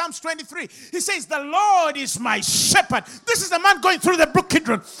writes the Psalms 23. He says, the Lord is my shepherd. This is a man going through the brook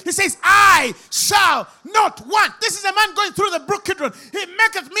Kidron. He says, I shall not want. This is a man going through the brook Kidron. He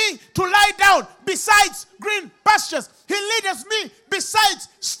maketh me to lie down besides green pastures. He leadeth me besides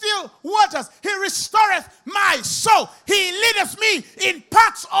still waters. He restoreth my soul. He leadeth me in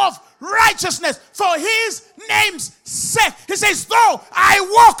paths of righteousness for his name's sake. He says, though I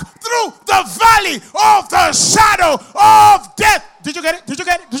walk through the valley of the shadow of death. Did you get it? Did you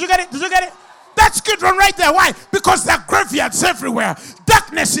get it? Did you get it? Did you get it? That's Kidron right there. Why? Because there are graveyards everywhere.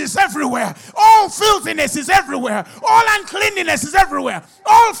 Darkness is everywhere. All filthiness is everywhere. All uncleanliness is everywhere.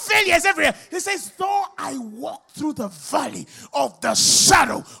 All failure is everywhere. He says, though I walk through the valley of the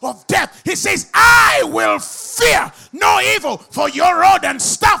shadow of death, he says, I will fear no evil, for your rod and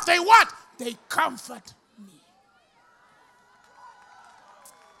staff, they what? They comfort me.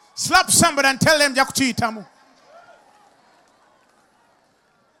 Slap somebody and tell them, Jakuchitamu.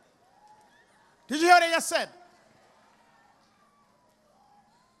 Did you hear what I just said?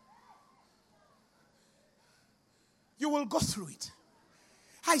 You will go through it.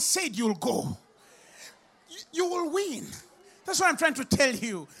 I said you'll go. You will win. That's what I'm trying to tell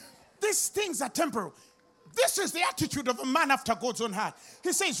you. These things are temporal. This is the attitude of a man after God's own heart.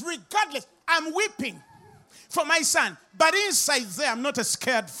 He says, regardless, I'm weeping for my son, but inside there, I'm not a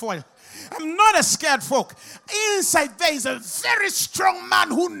scared fool. I'm not a scared folk. Inside there is a very strong man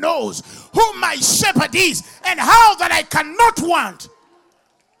who knows who my shepherd is and how that I cannot want.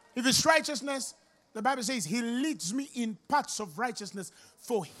 If it's righteousness, the Bible says he leads me in paths of righteousness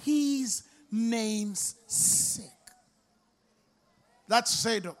for his name's sake. That's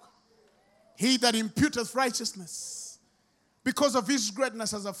Zadok. He that imputeth righteousness because of his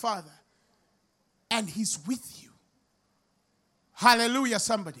greatness as a father. And he's with you. Hallelujah,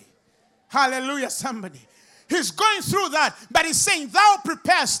 somebody. Hallelujah, somebody. He's going through that, but he's saying, thou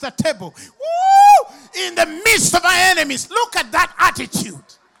preparest the table. Woo! In the midst of our enemies. Look at that attitude.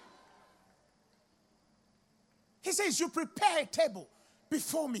 He says, you prepare a table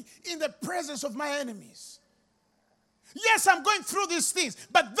before me in the presence of my enemies. Yes, I'm going through these things,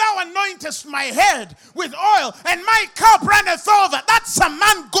 but thou anointest my head with oil, and my cup runneth over. That's a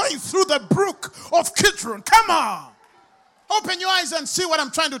man going through the brook of Kidron. Come on. Open your eyes and see what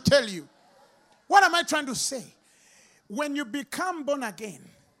I'm trying to tell you. What am I trying to say? When you become born again,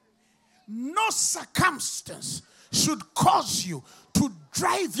 no circumstance should cause you to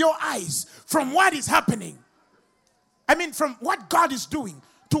drive your eyes from what is happening. I mean, from what God is doing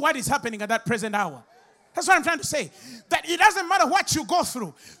to what is happening at that present hour. That's what I'm trying to say. That it doesn't matter what you go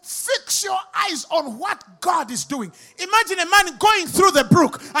through. Fix your eyes on what God is doing. Imagine a man going through the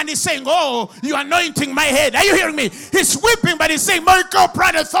brook and he's saying, oh, you're anointing my head. Are you hearing me? He's weeping, but he's saying, my cup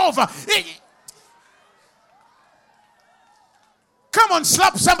runneth over. Come on,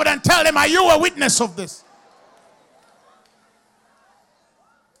 slap somebody and tell them, are you a witness of this?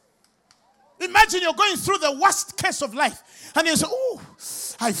 Imagine you're going through the worst case of life. And you say, oh,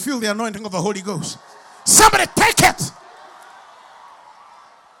 I feel the anointing of the Holy Ghost. Somebody take it.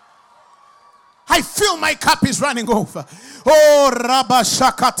 I feel my cup is running over. Oh, Rabba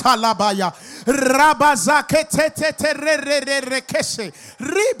Shakata Labaya. Rabba Zakete Rekese.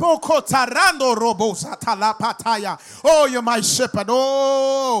 Ribo Kotarando Robosa Talapataya. Oh, you're my shepherd.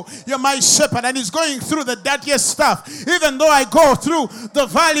 Oh, you're my shepherd. And he's going through the dirtiest stuff. Even though I go through the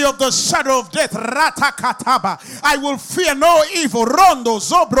valley of the shadow of death, Ratakataba, I will fear no evil. Rondo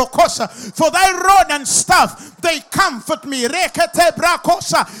Zobrokosa. For thy rod and staff, they comfort me. Rekete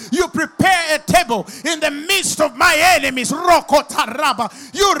Brakosa. You prepare a table in the midst of my enemies.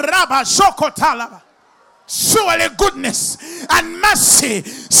 Rokotaraba. You Rabba Shokotalaba. Surely goodness and mercy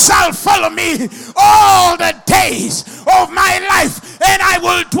shall follow me all the days of my life, and I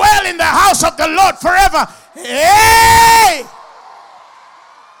will dwell in the house of the Lord forever. Hey!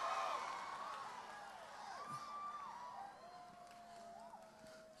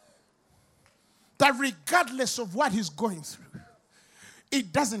 That regardless of what he's going through,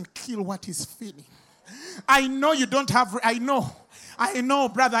 it doesn't kill what he's feeling. I know you don't have, I know,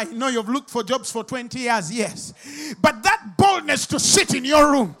 brother, I know you've looked for jobs for 20 years, yes. But that boldness to sit in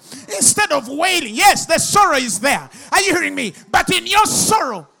your room, instead of wailing, yes, the sorrow is there. Are you hearing me? But in your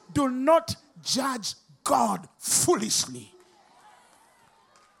sorrow, do not judge God foolishly.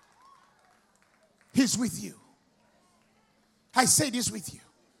 He's with you. I say this with you.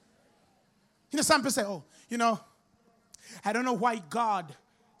 You know, some people say, oh, you know, I don't know why God,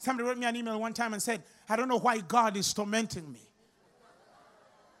 somebody wrote me an email one time and said, I don't know why God is tormenting me.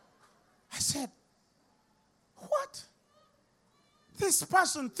 I said, what? This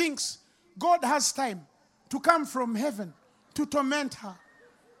person thinks God has time to come from heaven to torment her.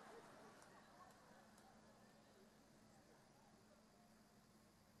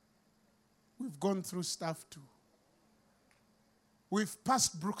 We've gone through stuff too. We've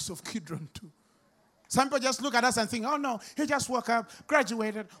passed brooks of Kidron too. Some people just look at us and think, oh no, he just woke up,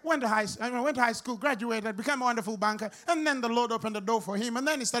 graduated, went to high school, graduated, became a wonderful banker, and then the Lord opened the door for him, and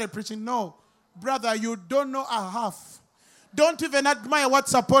then he started preaching. No, brother, you don't know a half. Don't even admire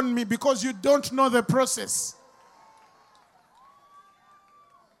what's upon me because you don't know the process.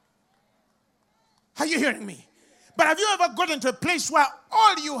 Are you hearing me? But have you ever gotten to a place where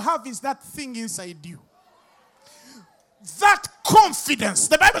all you have is that thing inside you? That confidence.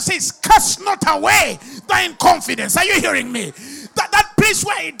 The Bible says, cast not away thine confidence. Are you hearing me? That place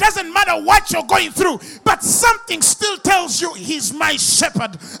where it doesn't matter what you're going through, but something still tells you, he's my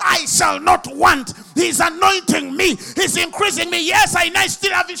shepherd. I shall not want. He's anointing me. He's increasing me. Yes, I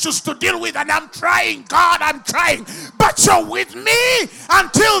still have issues to deal with, and I'm trying. God, I'm trying. But you're with me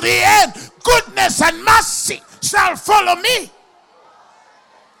until the end. goodness and mercy shall follow me.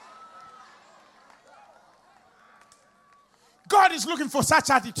 God is looking for such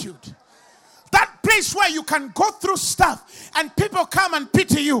attitude. That place where you can go through stuff and people come and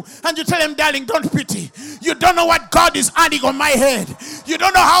pity you and you tell them, darling, don't pity. You don't know what God is adding on my head. You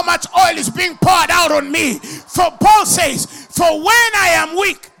don't know how much oil is being poured out on me. For Paul says, for when I am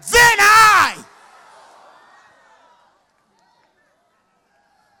weak, then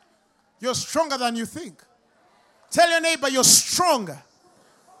you're stronger than you think. Tell your neighbor, you're stronger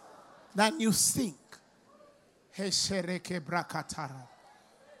than you think. Hey.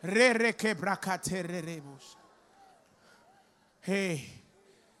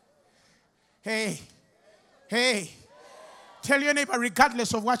 Tell your neighbor,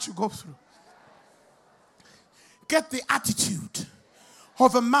 regardless of what you go through, get the attitude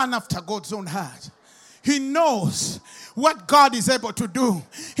of a man after God's own heart. He knows what God is able to do.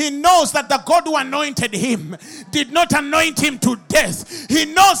 He knows that the God who anointed him did not anoint him to death. He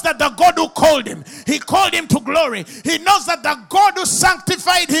knows that the God who called him, he called him to glory. He knows that the God who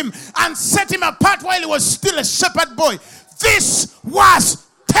sanctified him and set him apart while he was still a shepherd boy, this was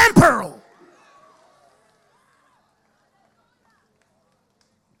temporal.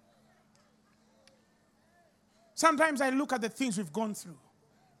 Sometimes I look at the things we've gone through.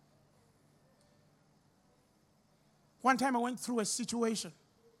 One time I went through a situation.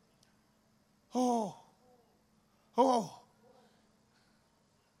 Oh.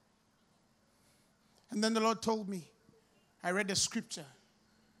 And then the Lord told me, I read the scripture.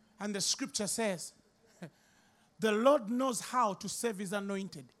 And the scripture says, the Lord knows how to save his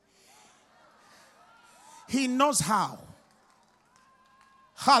anointed. He knows how.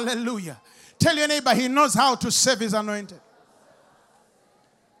 Hallelujah. Tell your neighbor, he knows how to save his anointed.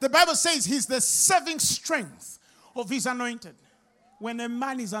 The Bible says he's the saving strength of his anointed. When a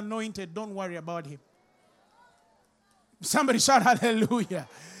man is anointed, don't worry about him. Somebody shout hallelujah.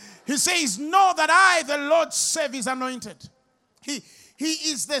 He says, know that I, the Lord, save his anointed. He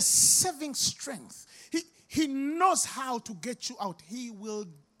is the saving strength. He knows how to get you out. He will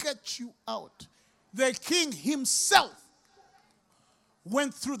get you out. The king himself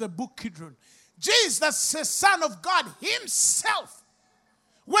went through the book Kidron. Jesus, the Son of God himself,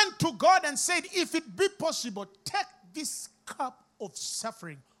 went to God and said, if it be possible, take this cup of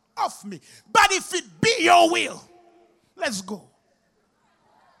suffering off me. But if it be your will, let's go.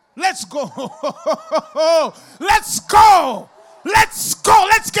 Let's go. Let's go. Let's go.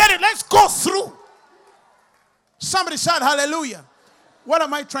 Let's get it. Let's go through. Somebody shout hallelujah. What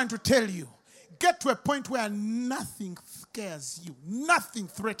am I trying to tell you? Get to a point where nothing scares you. Nothing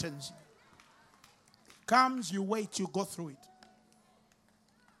threatens you. Comes, you wait, you go through it.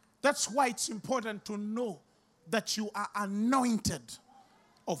 That's why it's important to know that you are anointed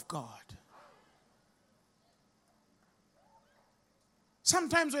of God.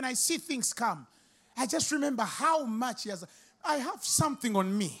 Sometimes when I see things come, I just remember how much I have something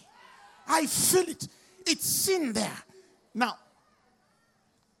on me. I feel it. It's in there. Now,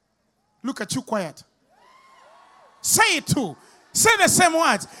 look at you quiet. Say it too. Say the same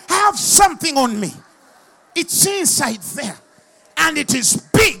words. I have something on me. It's inside there. And it is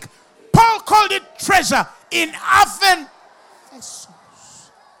big. Paul called it treasure in earthen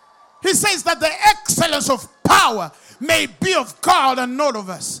vessels. He says that the excellence of power may be of God and not of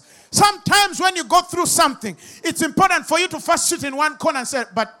us. Sometimes when you go through something, it's important for you to first sit in one corner and say,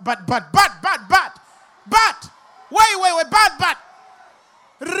 but. Wait, but.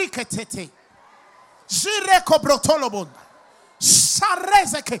 Riketete. Jireko brotolobon.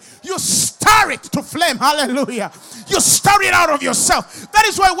 You stir it to flame. Hallelujah. You stir it out of yourself. That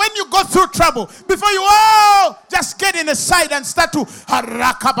is why when you go through trouble, before you just get in the side and start to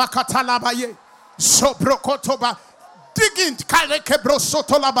dig in.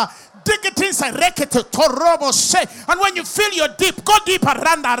 Dig it inside. And when you feel you're deep, go deeper.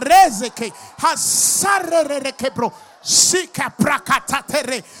 Randa rezeke. Hasarerekebro. Sika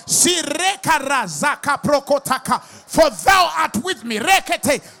prakatatere. Sireka razaka prokotaka. For thou art with me.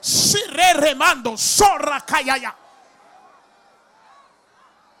 Rekete. Sire remando. Sora kayaya.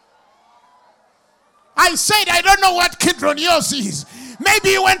 I said, I don't know what Kidron yours is. Maybe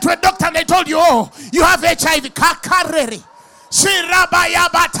you went to a doctor and they told you, you have HIV. Kakarere.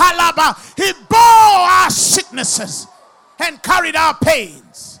 He bore our sicknesses and carried our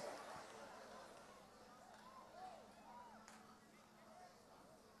pains.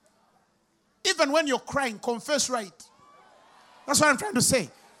 Even when you're crying, confess right. That's what I'm trying to say.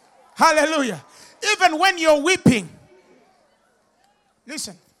 Hallelujah. Even when you're weeping,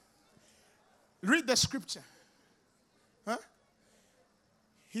 listen. Read the scripture.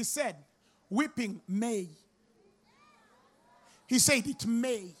 He said, weeping may. He said it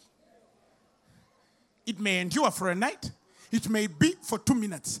may. It may endure for a night. It may be for 2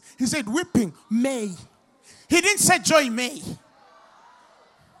 minutes. He said weeping may. He didn't say joy may.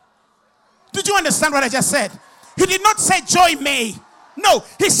 Did you understand what I just said? He did not say joy may. No,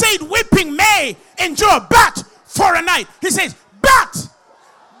 he said weeping may endure, but for a night. He says, but,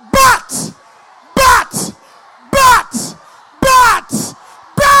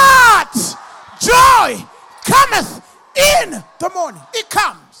 joy cometh in the morning. It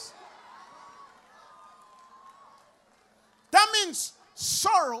comes. That means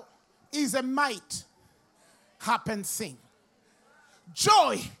sorrow is a might happen thing.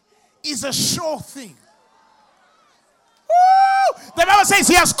 Joy is a sure thing. Woo! The Bible says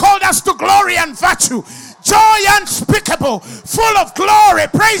he has called us to glory and virtue. Joy unspeakable, full of glory.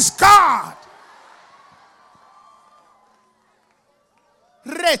 Praise God.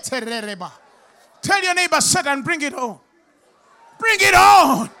 Tell your neighbor, sit and bring it on. Bring it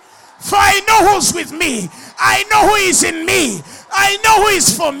on. For I know who's with me. I know who is in me. I know who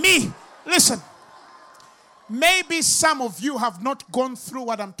is for me. Listen. Maybe some of you have not gone through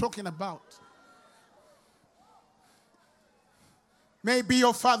what I'm talking about. Maybe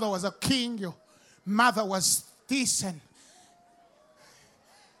your father was a king, your mother was this, and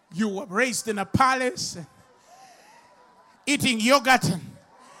you were raised in a palace, and eating yogurt and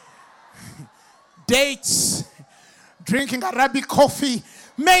dates, drinking Arabic coffee.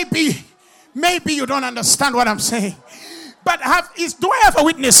 Maybe you don't understand what I'm saying. But do I have a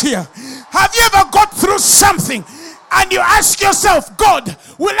witness here? Have you ever got through something and you ask yourself, God,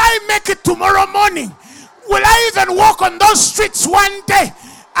 will I make it tomorrow morning? Will I even walk on those streets one day?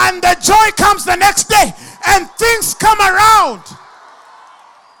 And the joy comes the next day and things come around.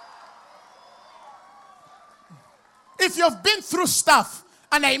 If you've been through stuff,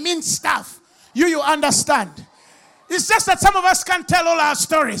 and I mean stuff, you understand. It's just that some of us can't tell all our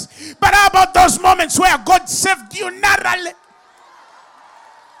stories. But how about those moments where God saved you narrowly?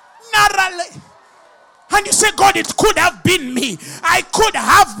 Narrowly. And you say, God, it could have been me. I could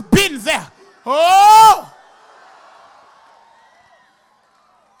have been there. Oh!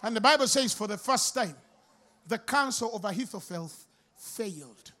 And the Bible says for the first time, the counsel of Ahithophel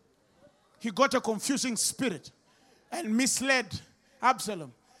failed. He got a confusing spirit and misled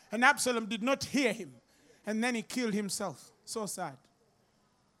Absalom. And Absalom did not hear him. And then he killed himself. So sad.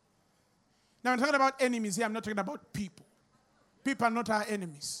 Now I'm talking about enemies here. I'm not talking about people. People are not our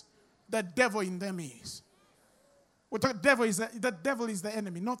enemies. The devil in them is. The devil is the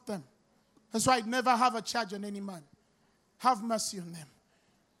enemy, not them. That's why I never have a charge on any man. Have mercy on them.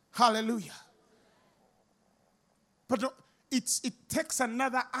 Hallelujah. But it takes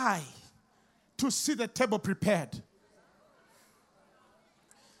another eye to see the table prepared.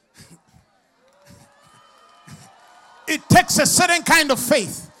 It takes a certain kind of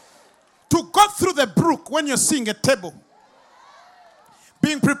faith to go through the brook when you're seeing a table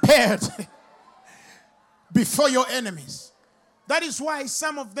being prepared before your enemies. That is why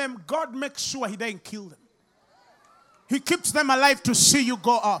some of them, God makes sure he doesn't kill them. He keeps them alive to see you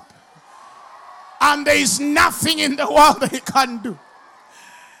go up. And there is nothing in the world that he can't do.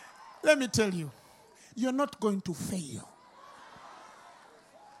 Let me tell you, you're not going to fail.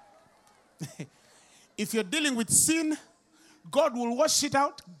 If you're dealing with sin, God will wash it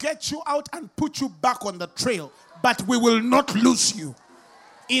out, get you out, and put you back on the trail. But we will not lose you.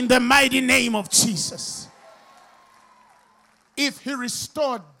 In the mighty name of Jesus. If he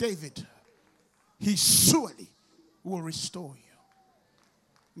restored David, he surely will restore you.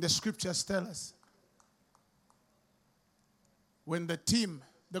 The scriptures tell us when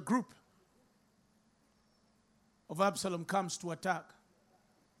the group of Absalom comes to attack,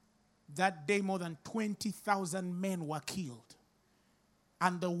 that day more than 20,000 men were killed.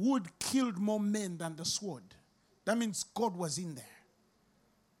 And the wood killed more men than the sword. That means God was in there.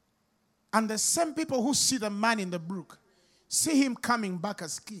 And the same people who see the man in the brook see him coming back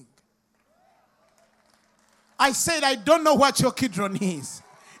as king. I said, I don't know what your Kidron is.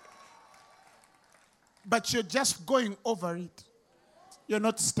 But you're just going over it. You're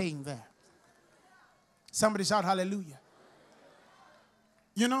not staying there. Somebody shout hallelujah.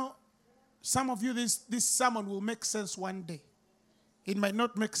 You know, some of you, this sermon will make sense one day. It might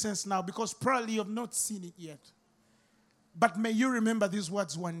not make sense now because probably you have not seen it yet. But may you remember these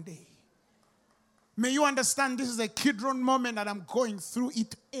words one day. May you understand this is a Kidron moment and I'm going through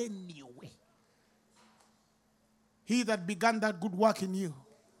it anyway. He that began that good work in you.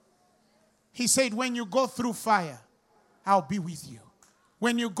 He said, when you go through fire, I'll be with you.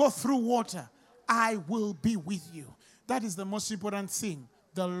 When you go through water, I will be with you. That is the most important thing.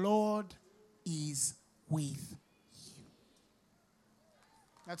 The Lord is with you.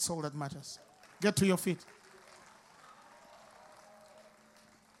 That's all that matters. Get to your feet.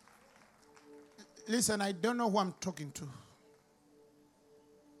 Listen, I don't know who I'm talking to.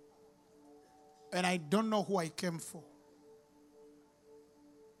 And I don't know who I came for.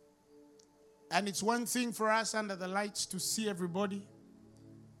 And it's one thing for us under the lights to see everybody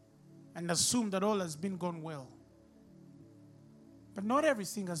and assume that all has been gone well. But not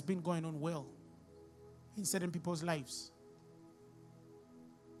everything has been going on well in certain people's lives.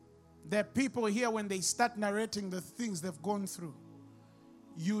 There are people here, when they start narrating the things they've gone through,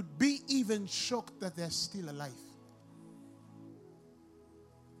 you'd be even shocked that they're still alive.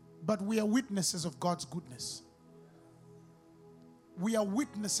 But we are witnesses of God's goodness. We are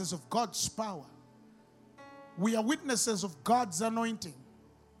witnesses of God's power. We are witnesses of God's anointing.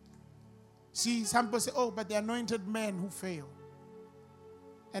 See, some people say, oh, but the anointed men who fail.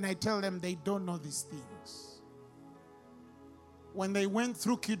 And I tell them they don't know these things. When they went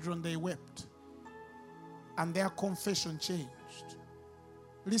through Kidron, they wept. And their confession changed.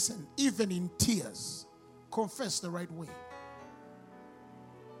 Listen, even in tears, confess the right way.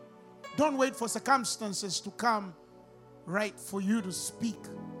 Don't wait for circumstances to come right for you to speak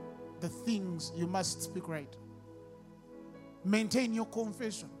the things you must speak right. Maintain your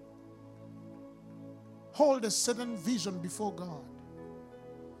confession. Hold a certain vision before God.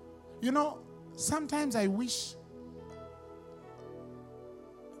 You know, sometimes I wish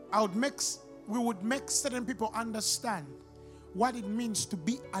we would make certain people understand what it means to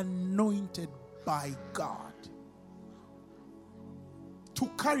be anointed by God. To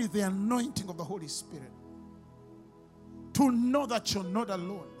carry the anointing of the Holy Spirit. To know that you're not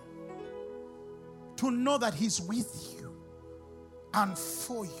alone. To know that He's with you and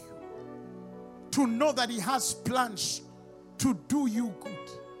for you. To know that He has plans to do you good.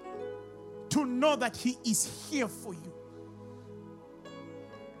 To know that He is here for you.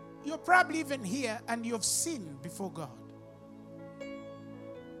 You're probably even here and you've sinned before God.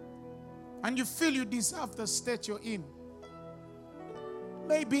 And you feel you deserve the state you're in.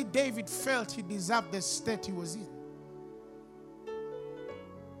 Maybe David felt he deserved the state he was in.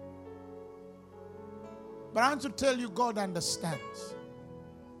 But I want to tell you, God understands.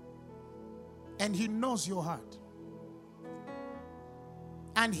 And He knows your heart.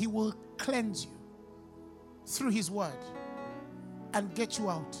 And He will cleanse you through His word and get you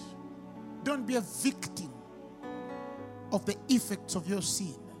out. Don't be a victim of the effects of your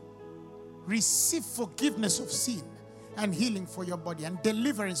sin. Receive forgiveness of sin and healing for your body and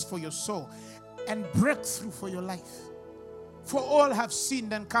deliverance for your soul and breakthrough for your life. For all have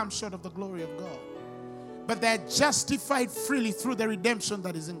sinned and come short of the glory of God. But they are justified freely through the redemption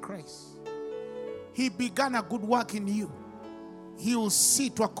that is in Christ. He began a good work in you. He will see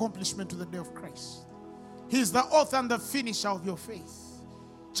to accomplishment to the day of Christ. He is the author and the finisher of your faith.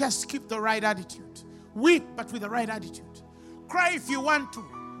 Just keep the right attitude. Weep, but with the right attitude. Cry if you want to,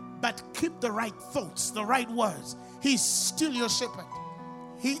 but keep the right thoughts, the right words. He's still your shepherd.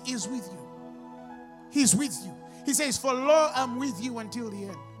 He is with you. He's with you. He says, for lo, I'm with you until the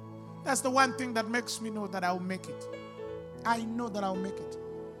end. That's the one thing that makes me know that I'll make it. I know that I'll make it.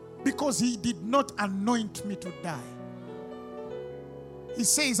 Because He did not anoint me to die. He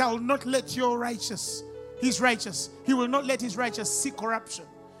says, I will not let your righteous, His righteous, He will not let His righteous see corruption.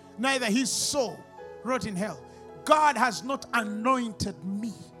 Neither His soul rot in hell. God has not anointed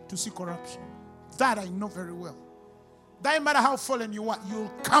me to see corruption. That I know very well. Doesn't matter how fallen you are,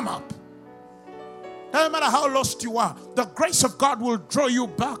 you'll come up. Doesn't matter how lost you are, the grace of God will draw you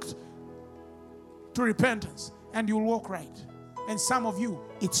back to repentance and you'll walk right. And some of you,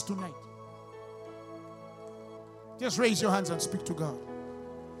 it's tonight. Just raise your hands and speak to God.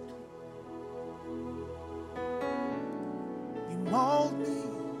 You mold me.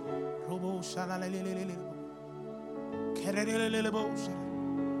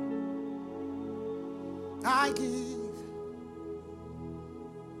 I give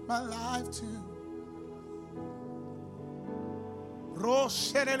my life to you.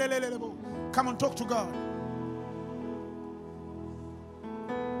 Come on, talk to God.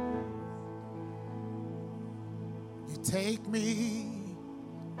 You take me,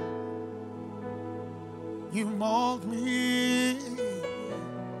 you mold me,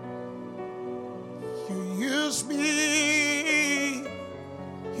 you use me,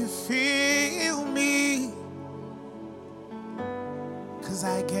 you fill me, 'cause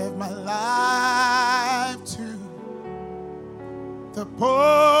I gave my life to the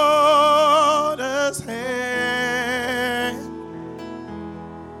potter's hand.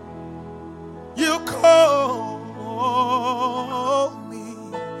 You call me,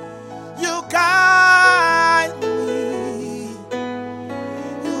 you got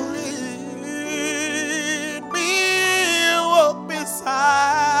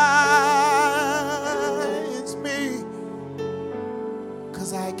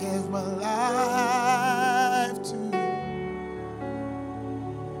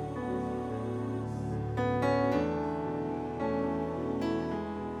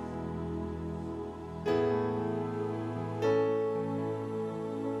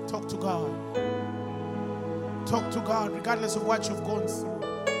to God. Talk to God regardless of what you've gone through.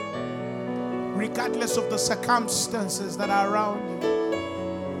 Regardless of the circumstances that are around you.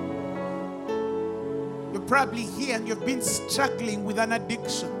 You're probably here and you've been struggling with an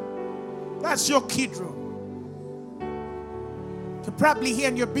addiction. That's your kid room. You're probably here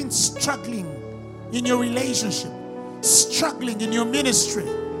and you've been struggling in your relationship, struggling in your ministry,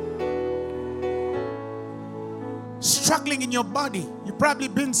 struggling in your body. You've probably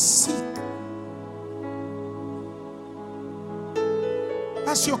been sick.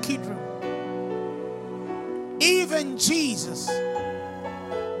 That's your kid room. Even Jesus,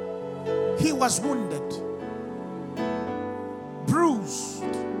 he was wounded, bruised.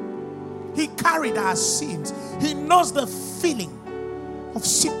 He carried our sins. He knows the feeling of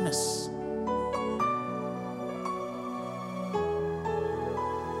sickness.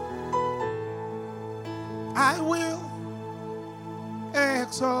 I will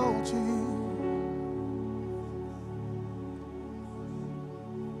exalt you.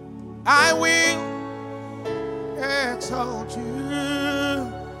 I will exalt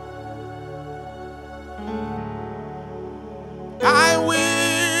you. I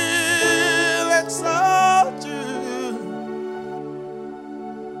will exalt you.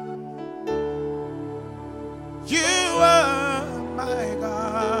 You are my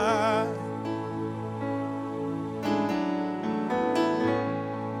God.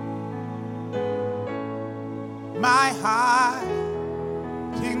 My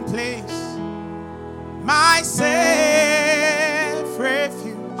hiding place, my safe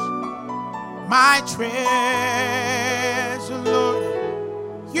refuge, my treasure, Lord,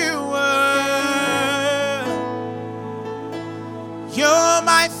 you are. You're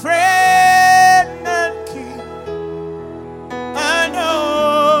my friend and king,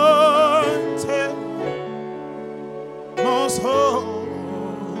 anointed, most holy.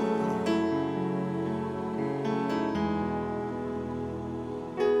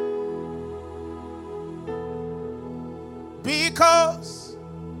 Because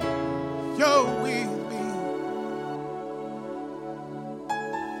you're with me.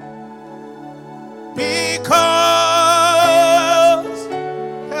 Because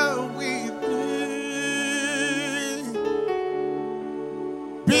you're with me.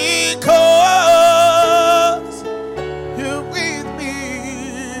 Because you're with me.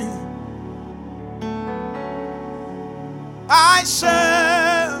 I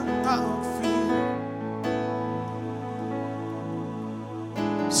shall not fear.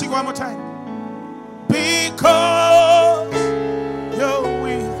 Sing one more time. Because you're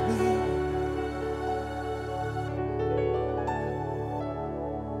with me.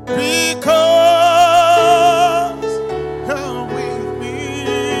 Because you're with me.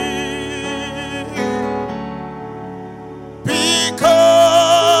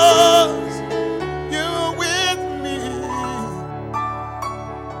 Because you're with me.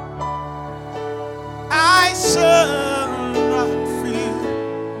 I shall not fear.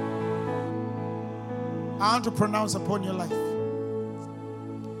 I want to pronounce upon your life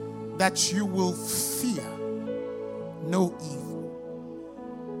that you will fear no evil.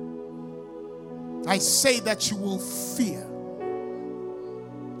 I say that you will fear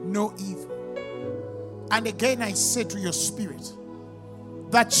no evil. And again I say to your spirit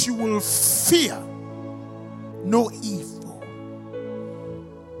that you will fear no evil.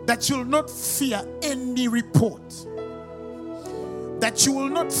 That you will not fear any report. That you will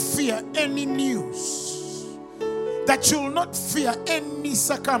not fear any news. That you will not fear any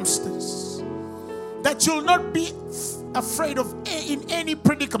circumstance. That you will not be afraid of in any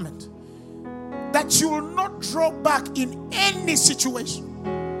predicament. That you will not draw back in any situation.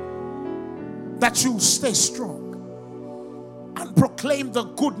 That you will stay strong and proclaim the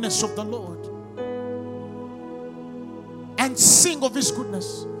goodness of the Lord and sing of his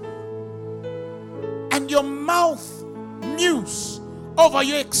goodness. And your mouth muse over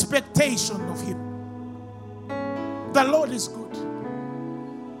your expectation of him. The Lord is good.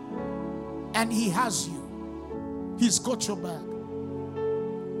 And he has you. He's got your back.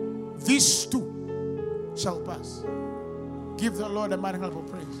 This too shall pass. Give the Lord a mighty hand of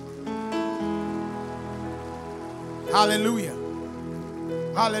praise. Hallelujah.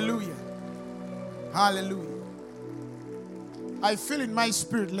 Hallelujah. Hallelujah. I feel in my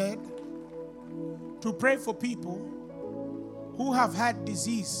spirit led to pray for people who have had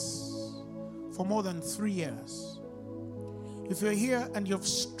disease for more than 3 years. If you're here and you've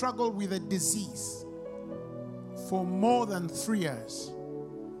struggled with a disease for more than 3 years,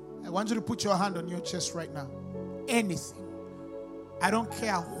 I want you to put your hand on your chest right now. Anything. I don't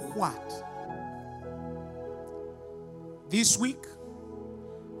care what. This week,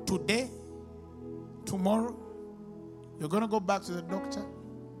 today, tomorrow, you're going to go back to the doctor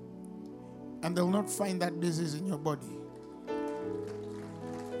and they'll not find that disease in your body.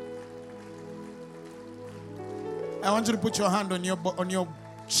 I want you to put your hand on your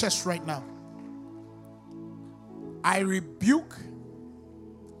chest right now. I rebuke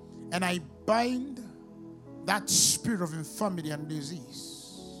and I bind that spirit of infirmity and disease.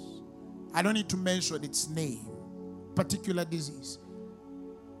 I don't need to mention its name, particular disease.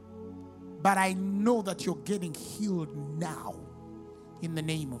 But I know that you're getting healed now in the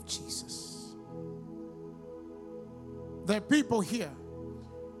name of Jesus. There are people here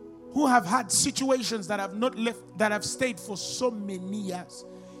who have had situations that have not left, that have stayed for so many years.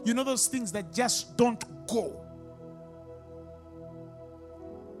 You know those things that just don't go.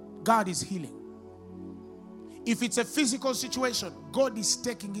 God is healing. If it's a physical situation, God is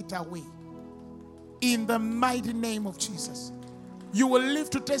taking it away. In the mighty name of Jesus. You will live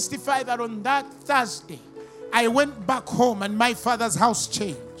to testify that on that Thursday, I went back home and my father's house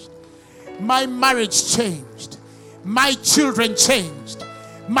changed. My marriage changed. My children changed.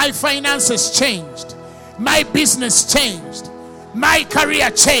 My finances changed. My business changed. My career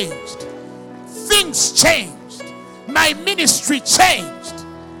changed. Things changed. My ministry changed.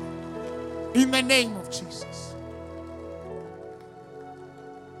 In the name of Jesus.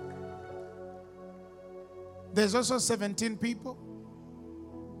 There's also 17 people.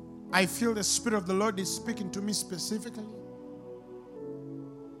 I feel the Spirit of the Lord is speaking to me specifically.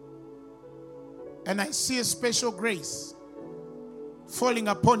 And I see a special grace falling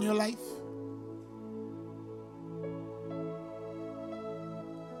upon your life.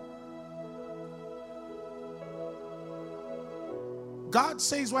 God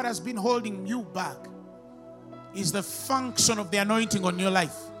says what has been holding you back is the function of the anointing on your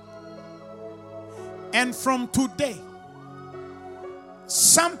life. And from today,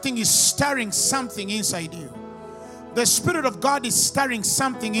 something is stirring something inside you. The Spirit of God is stirring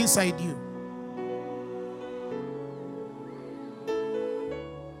something inside you.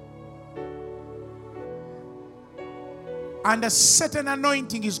 And a certain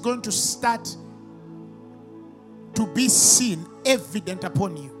anointing is going to start to be seen, evident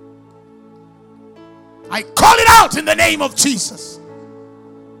upon you. I call it out in the name of Jesus.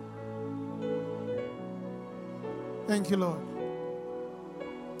 Thank you, Lord.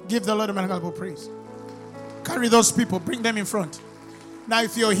 Give the Lord a manifold praise. Carry those people, bring them in front. Now,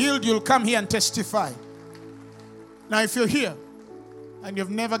 if you're healed, you'll come here and testify. Now, if you're here and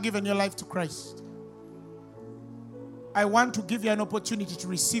you've never given your life to Christ, I want to give you an opportunity to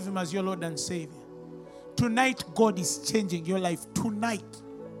receive Him as your Lord and Savior. Tonight, God is changing your life. Tonight,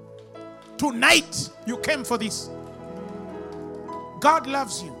 you came for this. God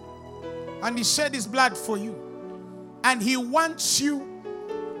loves you, and He shed His blood for you, and He wants you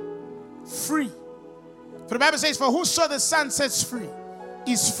free. For the Bible says, for whoso the Son sets free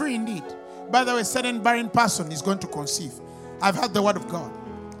is free indeed. By the way, a certain barren person is going to conceive. I've heard the word of God.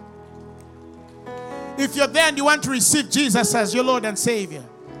 If you're there and you want to receive Jesus as your Lord and Savior,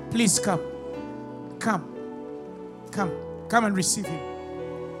 please come. Come and receive Him.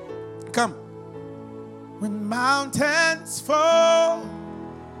 Come. When mountains fall,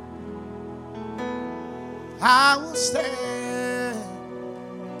 I will stand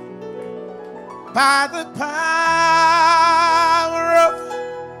by the power of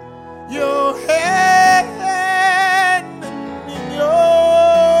your hand and in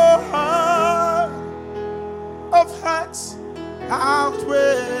your heart of hearts I'll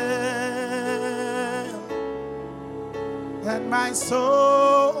dwell, that my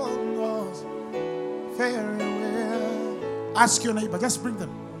soul knows very well. Ask your neighbor, just bring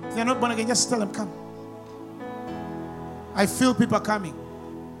them. If they're not born again, just tell them, come. I feel people coming,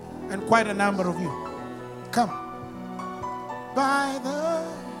 and quite a number of you. Come. By the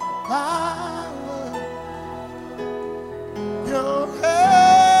power, your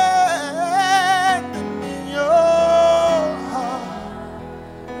hand in your heart.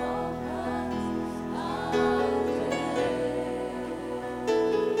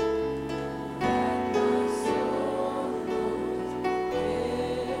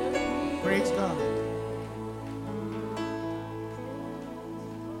 Praise God.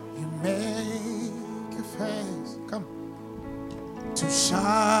 You make your face, come, to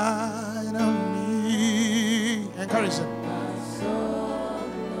shine on me. Encourage them.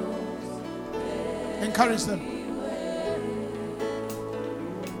 Encourage them.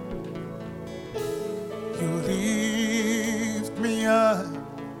 You lift me up.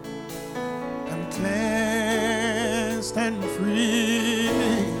 I'm cleansed and free.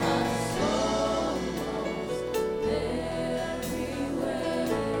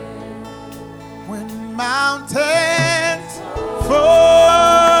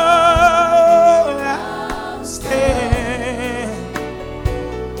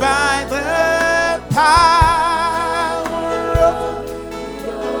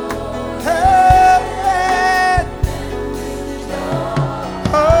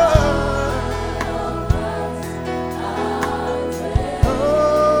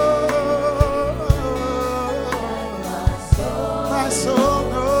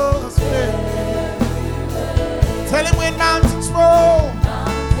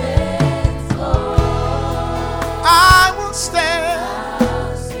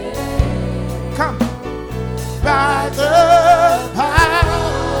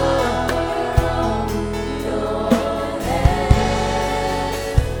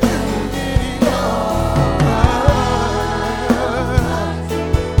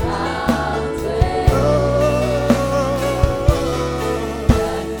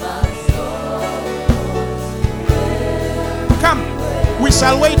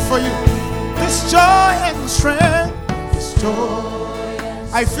 wait for you. This joy and strength, this joy.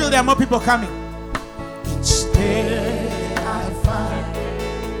 I feel there are more people coming. Each day I find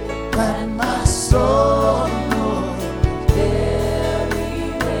that my soul knows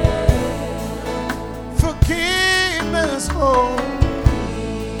forgiveness, oh,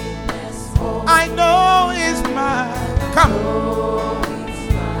 I know is mine. Come. Oh.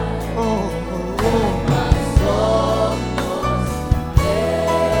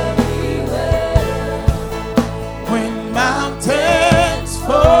 When mountains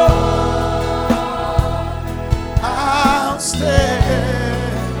fall, I'll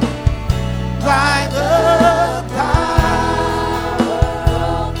stand by the power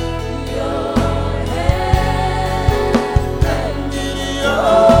of your hand and in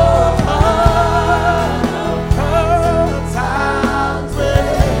your heart of pearls I'll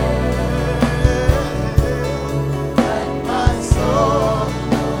dwell, that my soul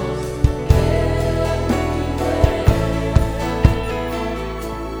knows everywhere.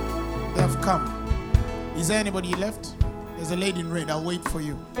 They have come. Is there anybody left? There's a lady in red. I'll wait for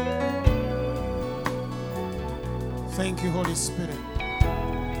you. Thank you, Holy Spirit.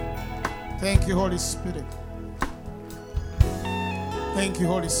 Thank you, Holy Spirit. Thank you,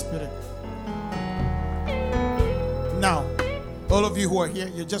 Holy Spirit. Now, all of you who are here,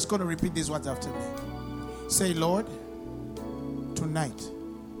 you're just going to repeat these words after me. Say, Lord, tonight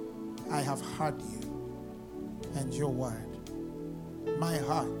I have heard you and your word. My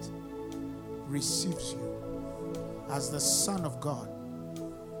heart receives you as the Son of God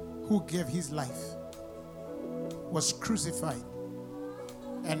who gave his life, was crucified,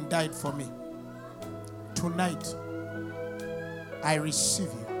 and died for me. Tonight, I receive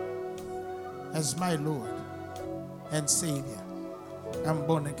you as my Lord and Savior. I'm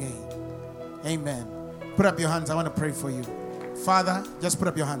born again. Amen. Put up your hands. I want to pray for you. Father, just put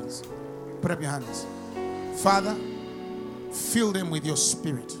up your hands. Put up your hands. Father, fill them with your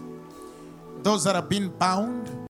spirit. Those that have been bound,